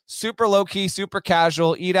think. Super low key, super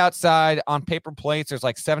casual, eat outside on paper plates. There's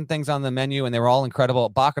like 7 things on the menu, and they were all incredible.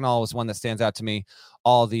 Bacchanal was one that stands out to me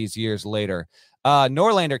all these years later.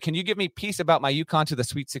 Norlander, can you give me peace about my UConn to the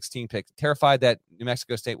Sweet 16 pick? Terrified that New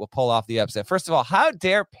Mexico State will pull off the upset. First of all, how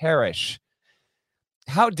dare Parrish?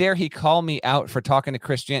 How dare he call me out for talking to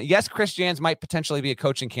Chris Jans? Yes, Chris Jans might potentially be a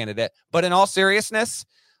coaching candidate, but in all seriousness,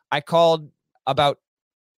 I called about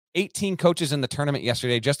 18 coaches in the tournament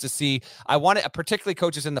yesterday just to see. I wanted, particularly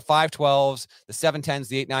coaches in the 5-12s, the 7-10s,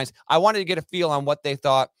 the 8-9s. I wanted to get a feel on what they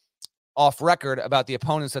thought off record about the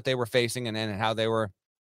opponents that they were facing and how they were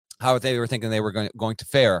thinking they were going to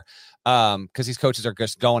fare. Because these coaches are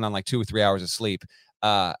just going on like 2 or 3 hours of sleep.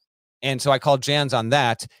 And so I called Jans on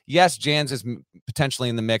that. Yes, Jans is potentially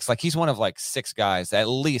in the mix. Like he's one of like 6 guys at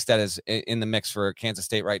least that is in the mix for Kansas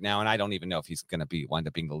State right now. And I don't even know if he's going to wind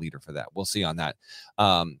up being the leader for that. We'll see on that.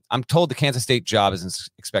 I'm told the Kansas State job isn't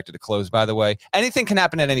expected to close, by the way. Anything can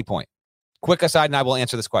happen at any point. Quick aside, and I will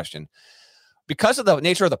answer this question. Because of the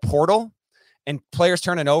nature of the portal and players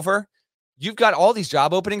turning over, you've got all these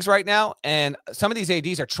job openings right now, and some of these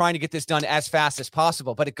ADs are trying to get this done as fast as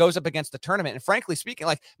possible, but it goes up against the tournament. And frankly speaking,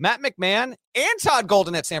 like Matt McMahon and Todd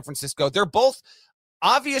Golden at San Francisco, they're both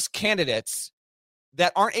obvious candidates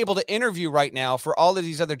that aren't able to interview right now for all of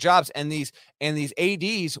these other jobs. And these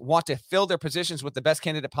ADs want to fill their positions with the best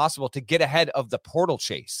candidate possible to get ahead of the portal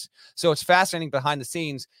chase. So it's fascinating behind the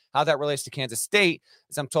scenes how that relates to Kansas State,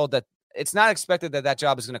 as I'm told that it's not expected that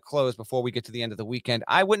job is going to close before we get to the end of the weekend.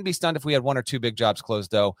 I wouldn't be stunned if we had 1 or 2 big jobs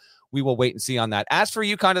closed, though. We will wait and see on that. As for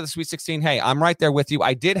UConn to the Sweet 16, hey, I'm right there with you.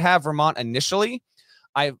 I did have Vermont initially.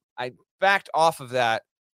 I backed off of that.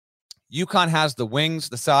 UConn has the wings,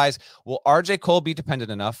 the size. Will RJ Cole be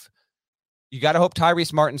dependent enough? You got to hope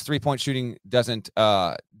Tyrese Martin's 3-point shooting doesn't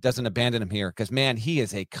abandon him here, because, man, he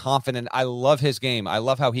is a confident. I love his game. I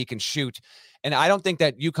love how he can shoot. And I don't think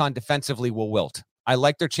that UConn defensively will wilt. I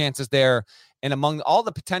like their chances there. And among all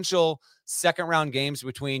the potential second-round games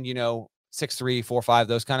between, 6-3, 4-5,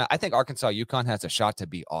 those kind of, I think UConn has a shot to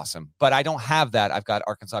be awesome. But I don't have that. I've got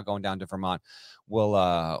Arkansas going down to Vermont.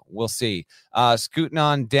 We'll see. Scooting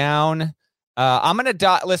on down. I'm going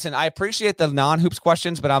to listen, I appreciate the non-hoops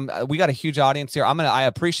questions, but we got a huge audience here. I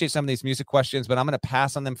appreciate some of these music questions, but I'm going to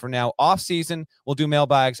pass on them for now. Off season, we'll do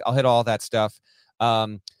mailbags. I'll hit all that stuff.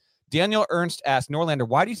 Daniel Ernst asked, Norlander,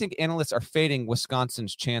 why do you think analysts are fading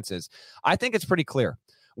Wisconsin's chances? I think it's pretty clear.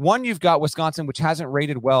 One, you've got Wisconsin, which hasn't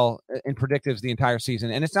rated well in predictives the entire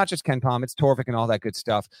season. And it's not just KenPom, it's Torvik and all that good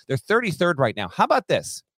stuff. They're 33rd right now. How about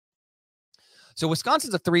this? So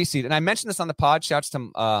Wisconsin's a 3 seed. And I mentioned this on the pod. Shouts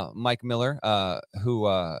to Mike Miller, who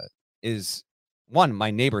is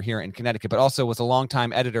my neighbor here in Connecticut, but also was a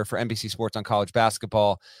longtime editor for NBC Sports on college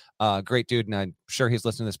basketball. Great dude. And I'm sure he's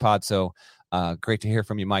listening to this pod. So great to hear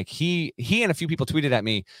from you, Mike. He and a few people tweeted at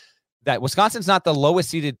me that Wisconsin's not the lowest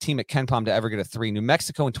seeded team at KenPom to ever get a 3. New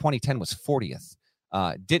Mexico in 2010 was 40th.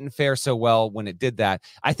 Didn't fare so well when it did that.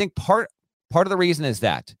 I think part of the reason is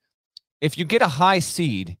that if you get a high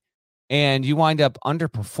seed and you wind up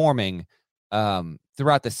underperforming,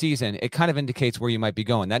 throughout the season, it kind of indicates where you might be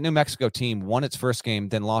going. That New Mexico team won its first game,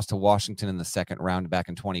 then lost to Washington in the second round back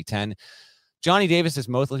in 2010. Johnny Davis is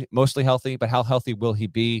mostly healthy, but how healthy will he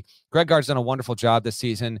be? Greg Gard's done a wonderful job this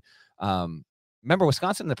season. Remember,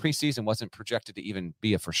 Wisconsin in the preseason wasn't projected to even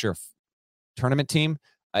be a for sure tournament team.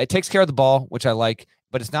 It takes care of the ball, which I like,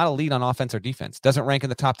 but it's not elite on offense or defense. Doesn't rank in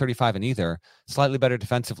the top 35 in either. Slightly better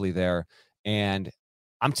defensively there. And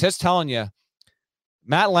I'm just telling you,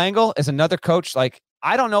 Matt Langle is another coach. Like,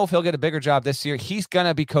 I don't know if he'll get a bigger job this year. He's going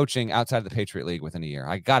to be coaching outside of the Patriot League within a year.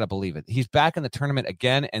 I got to believe it. He's back in the tournament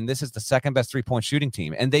again, and this is the second best three-point shooting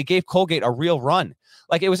team. And they gave Colgate a real run.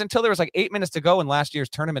 Like, it was until there was like 8 minutes to go in last year's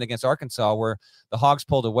tournament against Arkansas where the Hogs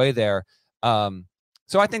pulled away there.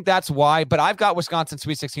 So I think that's why. But I've got Wisconsin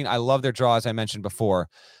Sweet 16. I love their draw, as I mentioned before.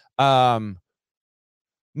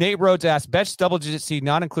 Nate Rhodes asked, best double-digit seed,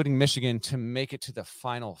 not including Michigan, to make it to the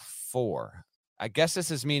Final Four. I guess this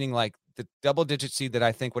is meaning like the double-digit seed that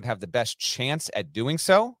I think would have the best chance at doing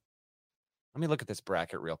so. Let me look at this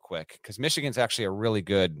bracket real quick because Michigan's actually a really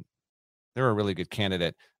good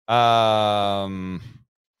candidate.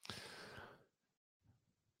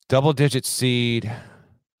 Double-digit seed,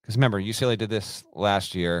 because remember, UCLA did this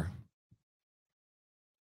last year.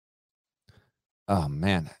 Oh,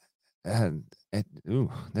 man.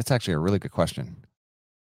 That's actually a really good question.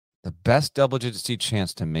 The best double-digit seed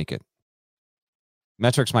chance to make it.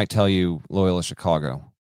 Metrics might tell you Loyola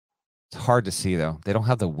Chicago. It's hard to see, though. They don't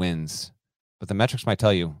have the wins, but the metrics might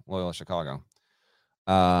tell you Loyola Chicago.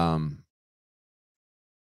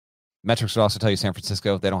 Metrics would also tell you San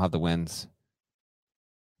Francisco. They don't have the wins.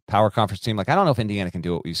 Power conference team. Like, I don't know if Indiana can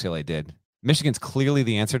do what UCLA did. Michigan's clearly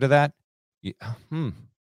the answer to that.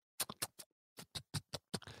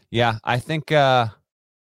 Yeah, I think I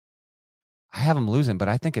have them losing, but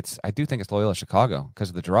I do think it's Loyola Chicago because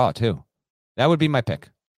of the draw, too. That would be my pick.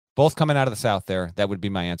 Both coming out of the South there. That would be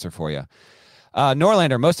my answer for you.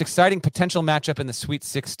 Norlander, most exciting potential matchup in the Sweet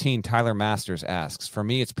 16, Tyler Masters asks. For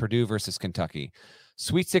me, it's Purdue versus Kentucky.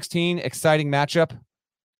 Sweet 16, exciting matchup.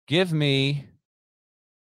 Give me,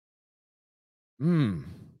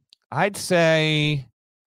 I'd say,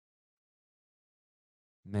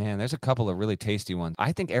 man, there's a couple of really tasty ones.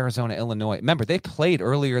 I think Arizona, Illinois. Remember, they played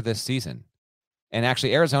earlier this season. And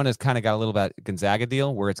actually, Arizona's kind of got a little bit Gonzaga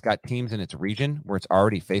deal where it's got teams in its region where it's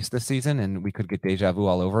already faced this season, and we could get deja vu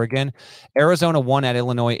all over again. Arizona won at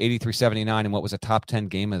Illinois 83-79 in what was a top 10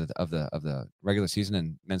 game of the regular season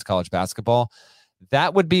in men's college basketball.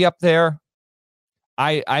 That would be up there.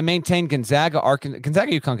 I maintain Gonzaga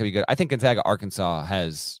UConn could be good. I think Gonzaga Arkansas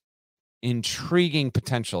has intriguing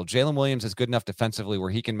potential. Jalen Williams is good enough defensively where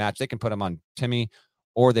he can match. They can put him on Timmy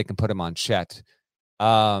or they can put him on Chet.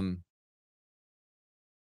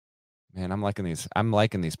 Man, I'm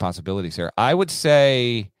liking these possibilities here. I would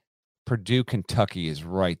say Purdue, Kentucky is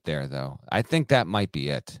right there, though. I think that might be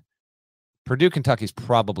it. Purdue, Kentucky is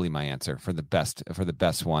probably my answer for the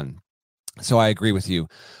best one. So I agree with you,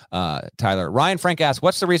 Tyler. Ryan Frank asks,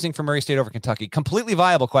 what's the reasoning for Murray State over Kentucky? Completely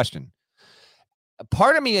viable question.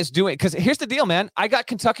 Part of me is doing, because here's the deal, man. I got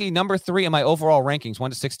Kentucky number 3 in my overall rankings,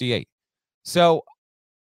 1-68. So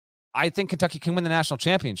I think Kentucky can win the national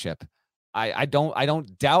championship. I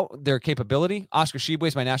don't doubt their capability. Oscar Tshiebwe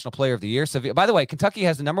is my national player of the year. By the way, Kentucky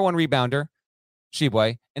has the number 1 rebounder,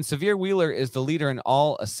 Tshiebwe, and Severe Wheeler is the leader in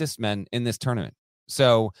all assist men in this tournament.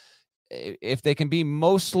 So if they can be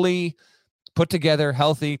mostly put together,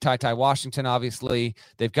 healthy, Ty Washington, obviously,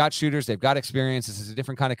 they've got shooters, they've got experience. This is a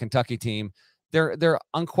different kind of Kentucky team. They're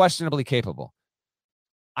unquestionably capable.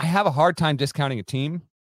 I have a hard time discounting a team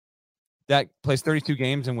that plays 32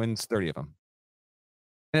 games and wins 30 of them.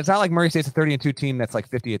 And it's not like Murray State's a 30-2 team that's like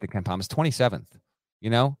 58th at KenPom. It's 27th. You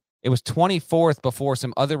know, it was 24th before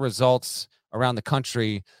some other results around the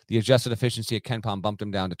country. The adjusted efficiency at KenPom bumped them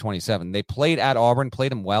down to 27. They played at Auburn,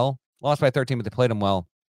 played them well, lost by 13, but they played them well.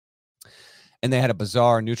 And they had a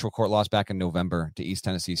bizarre neutral court loss back in November to East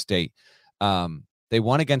Tennessee State. They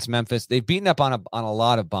won against Memphis. They've beaten up on a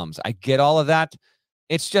lot of bums. I get all of that.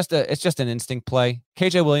 It's just an instinct play.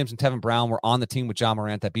 KJ Williams and Tevin Brown were on the team with John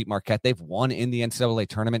Morant that beat Marquette. They've won in the NCAA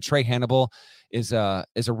tournament. Trey Hannibal is a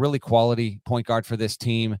really quality point guard for this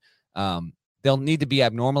team. They'll need to be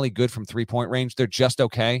abnormally good from 3-point range. They're just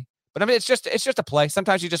okay. But I mean, it's just a play.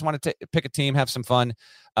 Sometimes you just want to pick a team, have some fun.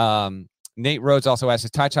 Nate Rhodes also asks,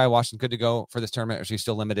 is Ty Washington good to go for this tournament, or is he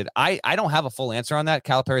still limited? I don't have a full answer on that.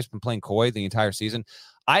 Calipari's been playing coy the entire season.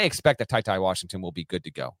 I expect that Ty Washington will be good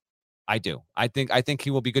to go. I do. I think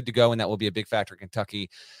he will be good to go, and that will be a big factor in Kentucky.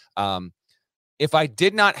 If I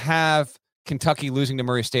did not have Kentucky losing to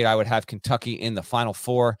Murray State, I would have Kentucky in the Final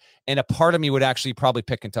Four, and a part of me would actually probably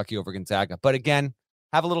pick Kentucky over Gonzaga. But again,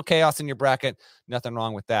 have a little chaos in your bracket. Nothing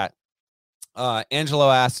wrong with that.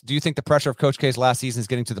 Angelo asks, do you think the pressure of Coach K's last season is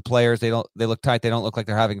getting to the players? They look tight. They don't look like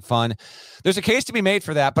they're having fun. There's a case to be made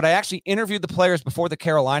for that, but I actually interviewed the players before the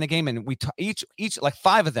Carolina game, and we each like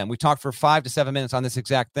 5 of them, we talked for 5 to 7 minutes on this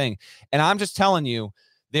exact thing. And I'm just telling you,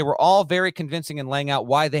 they were all very convincing in laying out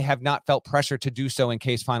why they have not felt pressure to do so in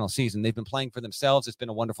K's final season. They've been playing for themselves. It's been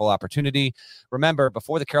a wonderful opportunity. Remember,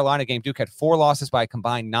 before the Carolina game, Duke had 4 losses by a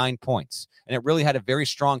combined 9 points, and it really had a very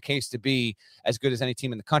strong case to be as good as any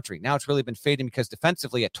team in the country. Now it's really been fading because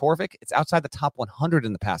defensively at Torvik, it's outside the top 100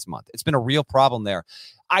 in the past month. It's been a real problem there.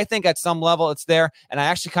 I think at some level it's there, and I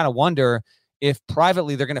actually kind of wonder if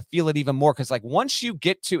privately they're going to feel it even more, because like once you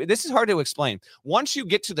get to, this is hard to explain, once you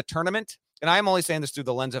get to the tournament, and I'm only saying this through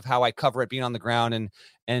the lens of how I cover it, being on the ground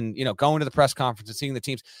and you know, going to the press conference and seeing the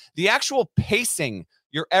teams, the actual pacing,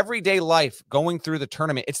 your everyday life going through the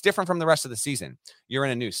tournament, it's different from the rest of the season. You're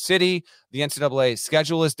in a new city. The NCAA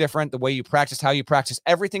schedule is different. The way you practice, how you practice,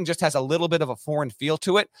 everything just has a little bit of a foreign feel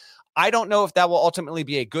to it. I don't know if that will ultimately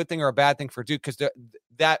be a good thing or a bad thing for Duke, because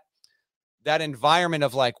that environment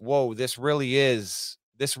of like, whoa, this really is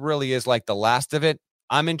like the last of it.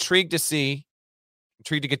 I'm intrigued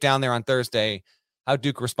to get down there on Thursday, how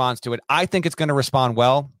Duke responds to it. I think it's going to respond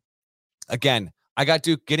well. Again, I got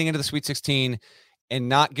Duke getting into the Sweet 16 and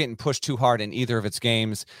not getting pushed too hard in either of its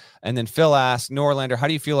games. And then Phil asks, Norlander, how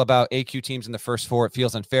do you feel about AQ teams in the first 4? It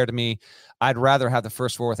feels unfair to me. I'd rather have the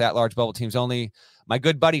first 4 with at-large bubble teams only. My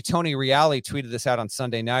good buddy Tony Reale tweeted this out on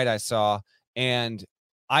Sunday night, I saw, and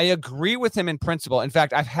I agree with him in principle. In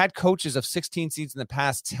fact, I've had coaches of 16 seeds in the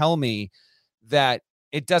past tell me that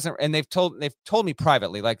it doesn't, and they've told me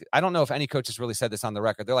privately, like, I don't know if any coach has really said this on the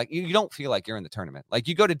record. They're like, you don't feel like you're in the tournament. Like,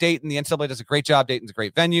 you go to Dayton, the NCAA does a great job. Dayton's a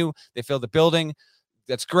great venue. They fill the building.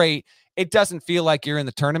 That's great. It doesn't feel like you're in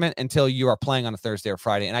the tournament until you are playing on a Thursday or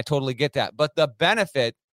Friday. And I totally get that. But the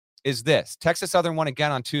benefit is this. Texas Southern won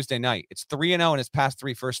again on Tuesday night. It's 3-0 in its past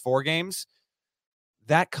 3 first 4 games.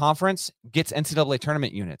 That conference gets NCAA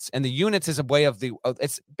tournament units. And the units is a way of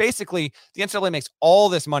it's basically the NCAA makes all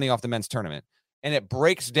this money off the men's tournament. And it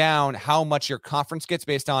breaks down how much your conference gets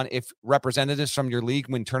based on if representatives from your league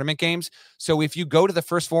win tournament games. So if you go to the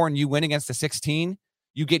first 4 and you win against the 16,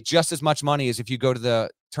 you get just as much money as if you go to the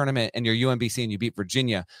tournament and you're UMBC and you beat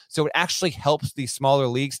Virginia. So it actually helps these smaller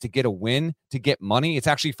leagues to get a win, to get money. It's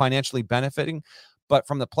actually financially benefiting. But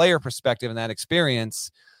from the player perspective and that experience,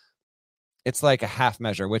 it's like a half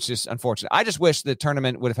measure, which is unfortunate. I just wish the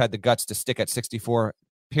tournament would have had the guts to stick at 64,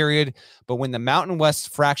 period. But when the Mountain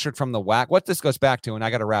West fractured from the WAC, what this goes back to, and I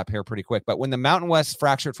got to wrap here pretty quick, but when the Mountain West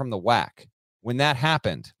fractured from the WAC, when that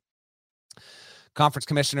happened, conference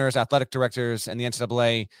commissioners, athletic directors, and the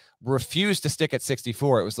NCAA refused to stick at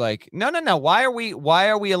 64. It was like, no. Why are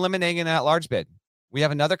we eliminating an at-large bid? We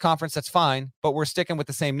have another conference that's fine, but we're sticking with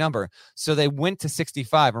the same number. So they went to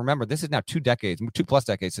 65. Remember, this is now 2 plus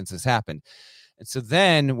decades since this happened. And so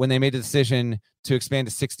then when they made the decision to expand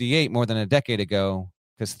to 68 more than a decade ago,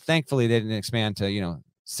 because thankfully they didn't expand to,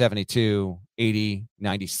 72, 80,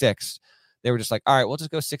 96. They were just like, all right, we'll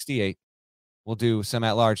just go 68. We'll do some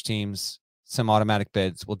at-large teams, some automatic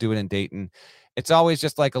bids. We'll do it in Dayton. It's always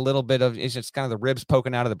just like a little bit of, it's just kind of the ribs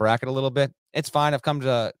poking out of the bracket a little bit. It's fine. I've come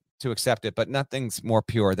to accept it, but nothing's more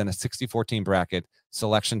pure than a 64-team bracket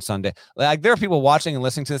selection Sunday. Like, there are people watching and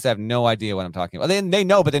listening to this that have no idea what I'm talking about. They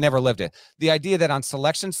know, but they never lived it. The idea that on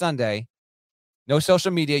selection Sunday, no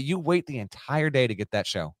social media, you wait the entire day to get that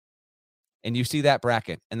show. And you see that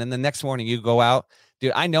bracket. And then the next morning you go out.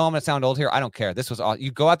 Dude, I know I'm going to sound old here. I don't care. This was all.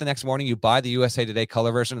 You go out the next morning, you buy the USA Today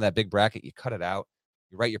color version of that big bracket, you cut it out,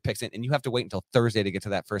 you write your picks in, and you have to wait until Thursday to get to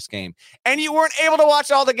that first game. And you weren't able to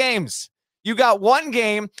watch all the games. You got one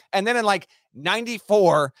game, and then in like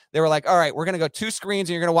 94, they were like, all right, we're going to go 2 screens,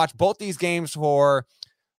 and you're going to watch both these games for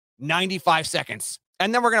 95 seconds.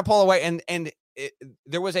 And then we're going to pull away. And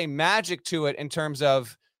there was a magic to it in terms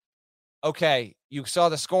of, okay, you saw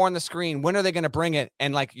the score on the screen. When are they going to bring it?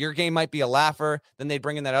 And like, your game might be a laugher. Then they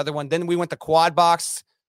bring in that other one. Then we went to quad box.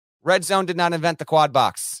 Red Zone did not invent the quad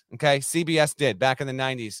box. Okay. CBS did back in the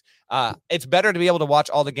 90s. It's better to be able to watch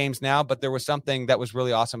all the games now, but there was something that was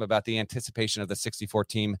really awesome about the anticipation of the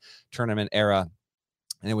 64-team tournament era.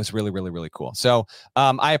 And it was really, really, really cool. So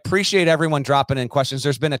I appreciate everyone dropping in questions.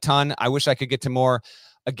 There's been a ton. I wish I could get to more.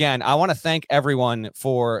 Again, I want to thank everyone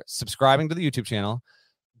for subscribing to the YouTube channel,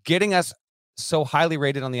 getting us so highly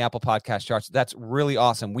rated on the Apple Podcast charts. That's really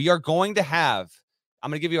awesome. We are going to have,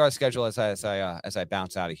 I'm going to give you our schedule as I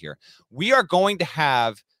bounce out of here. We are going to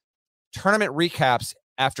have tournament recaps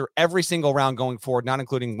after every single round going forward, not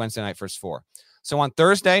including Wednesday night first 4. So on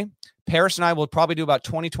Thursday, Parrish and I will probably do about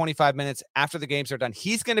 20, 25 minutes after the games are done.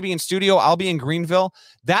 He's going to be in studio. I'll be in Greenville.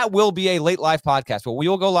 That will be a late live podcast, but we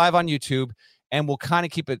will go live on YouTube, and we'll kind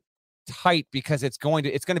of keep it tight because it's going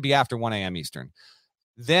to be after 1 a.m. Eastern.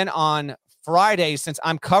 Then on Friday, since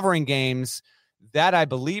I'm covering games, that I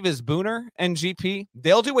believe is Booner and GP.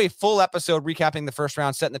 They'll do a full episode recapping the first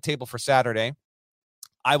round, setting the table for Saturday.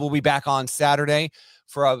 I will be back on Saturday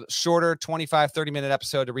for a shorter 25, 30-minute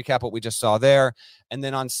episode to recap what we just saw there. And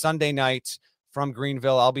then on Sunday night from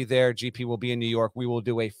Greenville, I'll be there. GP will be in New York. We will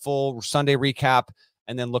do a full Sunday recap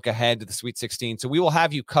and then look ahead to the Sweet 16. So we will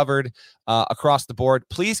have you covered across the board.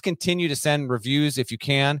 Please continue to send reviews if you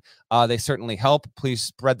can. They certainly help. Please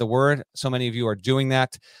spread the word. So many of you are doing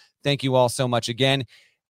that. Thank you all so much again.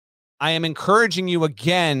 I am encouraging you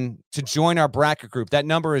again to join our bracket group. That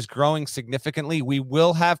number is growing significantly. We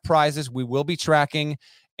will have prizes. We will be tracking,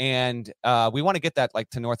 and we want to get that like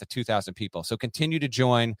to north of 2,000 people. So continue to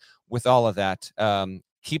join with all of that.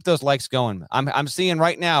 Keep those likes going. I'm seeing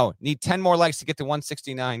right now, need 10 more likes to get to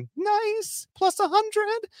 169. Nice. Plus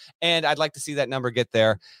 100. And I'd like to see that number get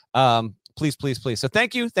there. Please, please, please. So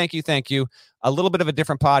thank you. A little bit of a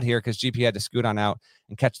different pod here because GP had to scoot on out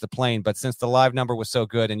and catch the plane. But since the live number was so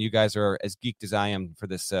good and you guys are as geeked as I am for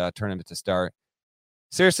this tournament to start,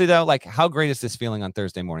 seriously though, like how great is this feeling on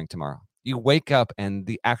Thursday morning tomorrow? You wake up and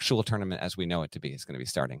the actual tournament as we know it to be is going to be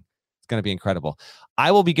starting. It's going to be incredible.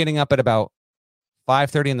 I will be getting up at about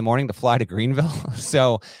 5:30 in the morning to fly to Greenville.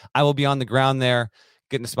 So I will be on the ground there,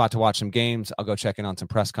 getting a spot to watch some games. I'll go check in on some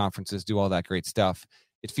press conferences, do all that great stuff.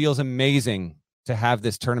 It feels amazing to have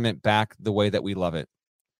this tournament back the way that we love it.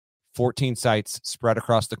 14 sites spread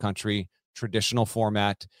across the country, traditional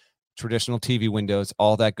format, traditional TV windows,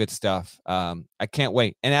 all that good stuff. I can't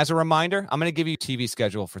wait. And as a reminder, I'm going to give you a TV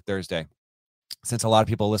schedule for Thursday. Since a lot of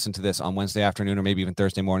people listen to this on Wednesday afternoon or maybe even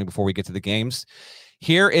Thursday morning before we get to the games.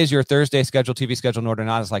 Here is your Thursday schedule, TV schedule. Northern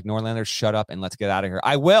is like, Norlanders, shut up and let's get out of here.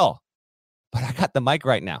 I will, but I got the mic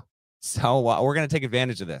right now. So we're going to take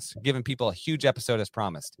advantage of this, giving people a huge episode as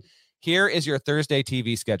promised. Here is your Thursday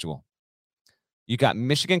TV schedule. You got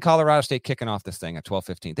Michigan, Colorado State kicking off this thing at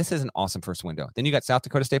 12:15. This is an awesome first window. Then you got South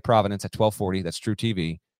Dakota State, Providence at 12:40. That's True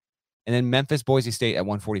TV. And then Memphis, Boise State at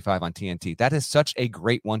 1:45 on TNT. That is such a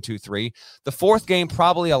great 1, 2, 3. The fourth game,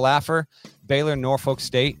 probably a laugher. Baylor, Norfolk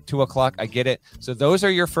State, 2 o'clock. I get it. So those are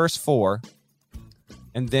your first four.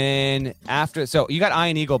 And then after, so you got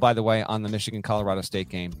Iron Eagle, by the way, on the Michigan, Colorado State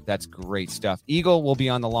game. That's great stuff. Eagle will be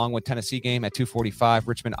on the Longwood, Tennessee game at 2:45.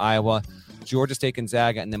 Richmond, Iowa, Georgia State,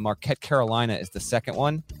 Gonzaga, and then Marquette, Carolina is the second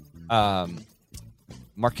one.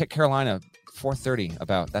 Marquette, Carolina, 4:30.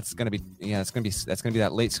 About that's gonna be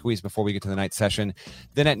that late squeeze before we get to the night session.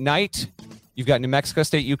 Then at night, you've got New Mexico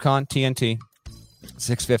State, UConn, TNT.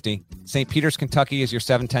 6:50. St. Peter's, Kentucky is your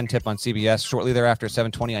 7:10 tip on CBS. Shortly thereafter,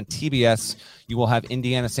 7:20 on TBS, you will have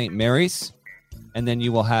Indiana St. Mary's, and then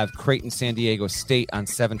you will have Creighton, San Diego State on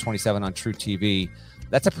 7:27 on True TV.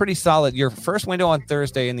 That's a pretty solid. Your first window on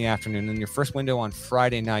Thursday in the afternoon, and your first window on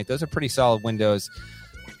Friday night. Those are pretty solid windows.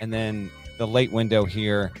 And then the late window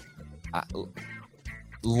here.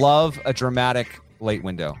 Love a dramatic late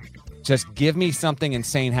window. Just give me something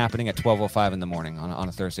insane happening at 12:05 in the morning on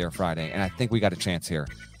a Thursday or Friday, and I think we got a chance here.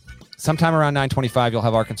 Sometime around 9:25, you'll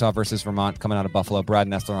have Arkansas versus Vermont coming out of Buffalo. Brad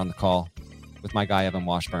Nessler on the call with my guy Evan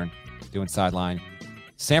Washburn doing sideline.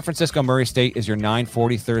 San Francisco, Murray State is your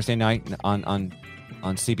 9:40 Thursday night on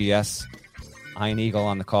CBS. Iron Eagle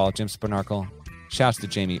on the call. Jim Spinarkle. Shouts to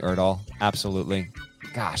Jamie Erdahl. Absolutely.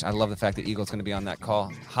 Gosh, I love the fact that Eagle's going to be on that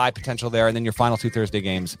call. High potential there. And then your final two Thursday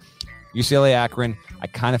games. UCLA, Akron. I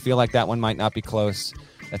kind of feel like that one might not be close.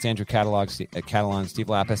 That's Andrew Catalan, Steve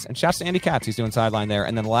Lapis. And shouts to Andy Katz. He's doing sideline there.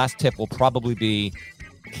 And then the last tip will probably be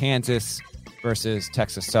Kansas versus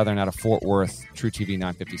Texas Southern out of Fort Worth. True TV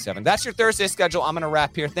 957. That's your Thursday schedule. I'm going to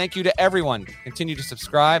wrap here. Thank you to everyone. Continue to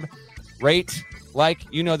subscribe, rate, like.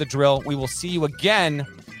 You know the drill. We will see you again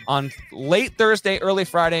on late Thursday, early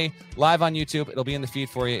Friday, live on YouTube. It'll be in the feed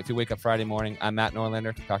for you if you wake up Friday morning. I'm Matt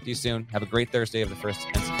Norlander. Talk to you soon. Have a great Thursday of the first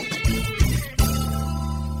NCAA.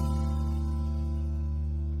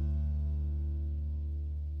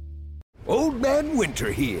 Old Man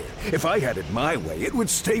Winter here. If I had it my way, it would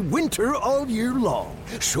stay winter all year long.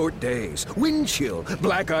 Short days, wind chill,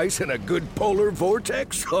 black ice, and a good polar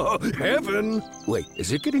vortex. Oh, heaven. Wait,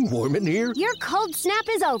 is it getting warm in here? Your cold snap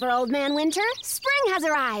is over, Old Man Winter. Spring has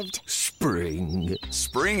arrived. Spring.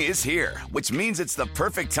 Spring is here, which means it's the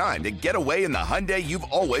perfect time to get away in the Hyundai you've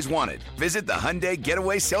always wanted. Visit the Hyundai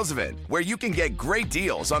Getaway Sales Event, where you can get great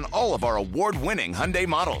deals on all of our award-winning Hyundai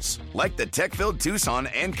models, like the tech-filled Tucson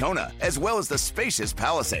and Kona, as well as the spacious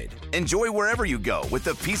Palisade. Enjoy wherever you go with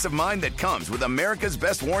the peace of mind that comes with America's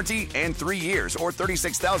best warranty and 3 years or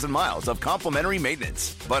 36,000 miles of complimentary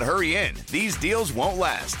maintenance. But hurry in, these deals won't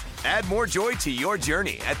last. Add more joy to your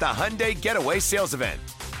journey at the Hyundai Getaway Sales Event.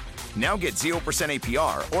 Now get 0%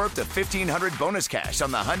 APR or up to $1,500 bonus cash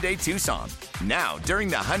on the Hyundai Tucson. Now, during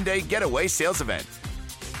the Hyundai Getaway Sales Event.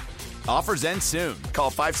 Offers end soon.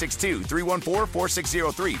 Call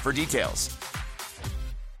 562-314-4603 for details.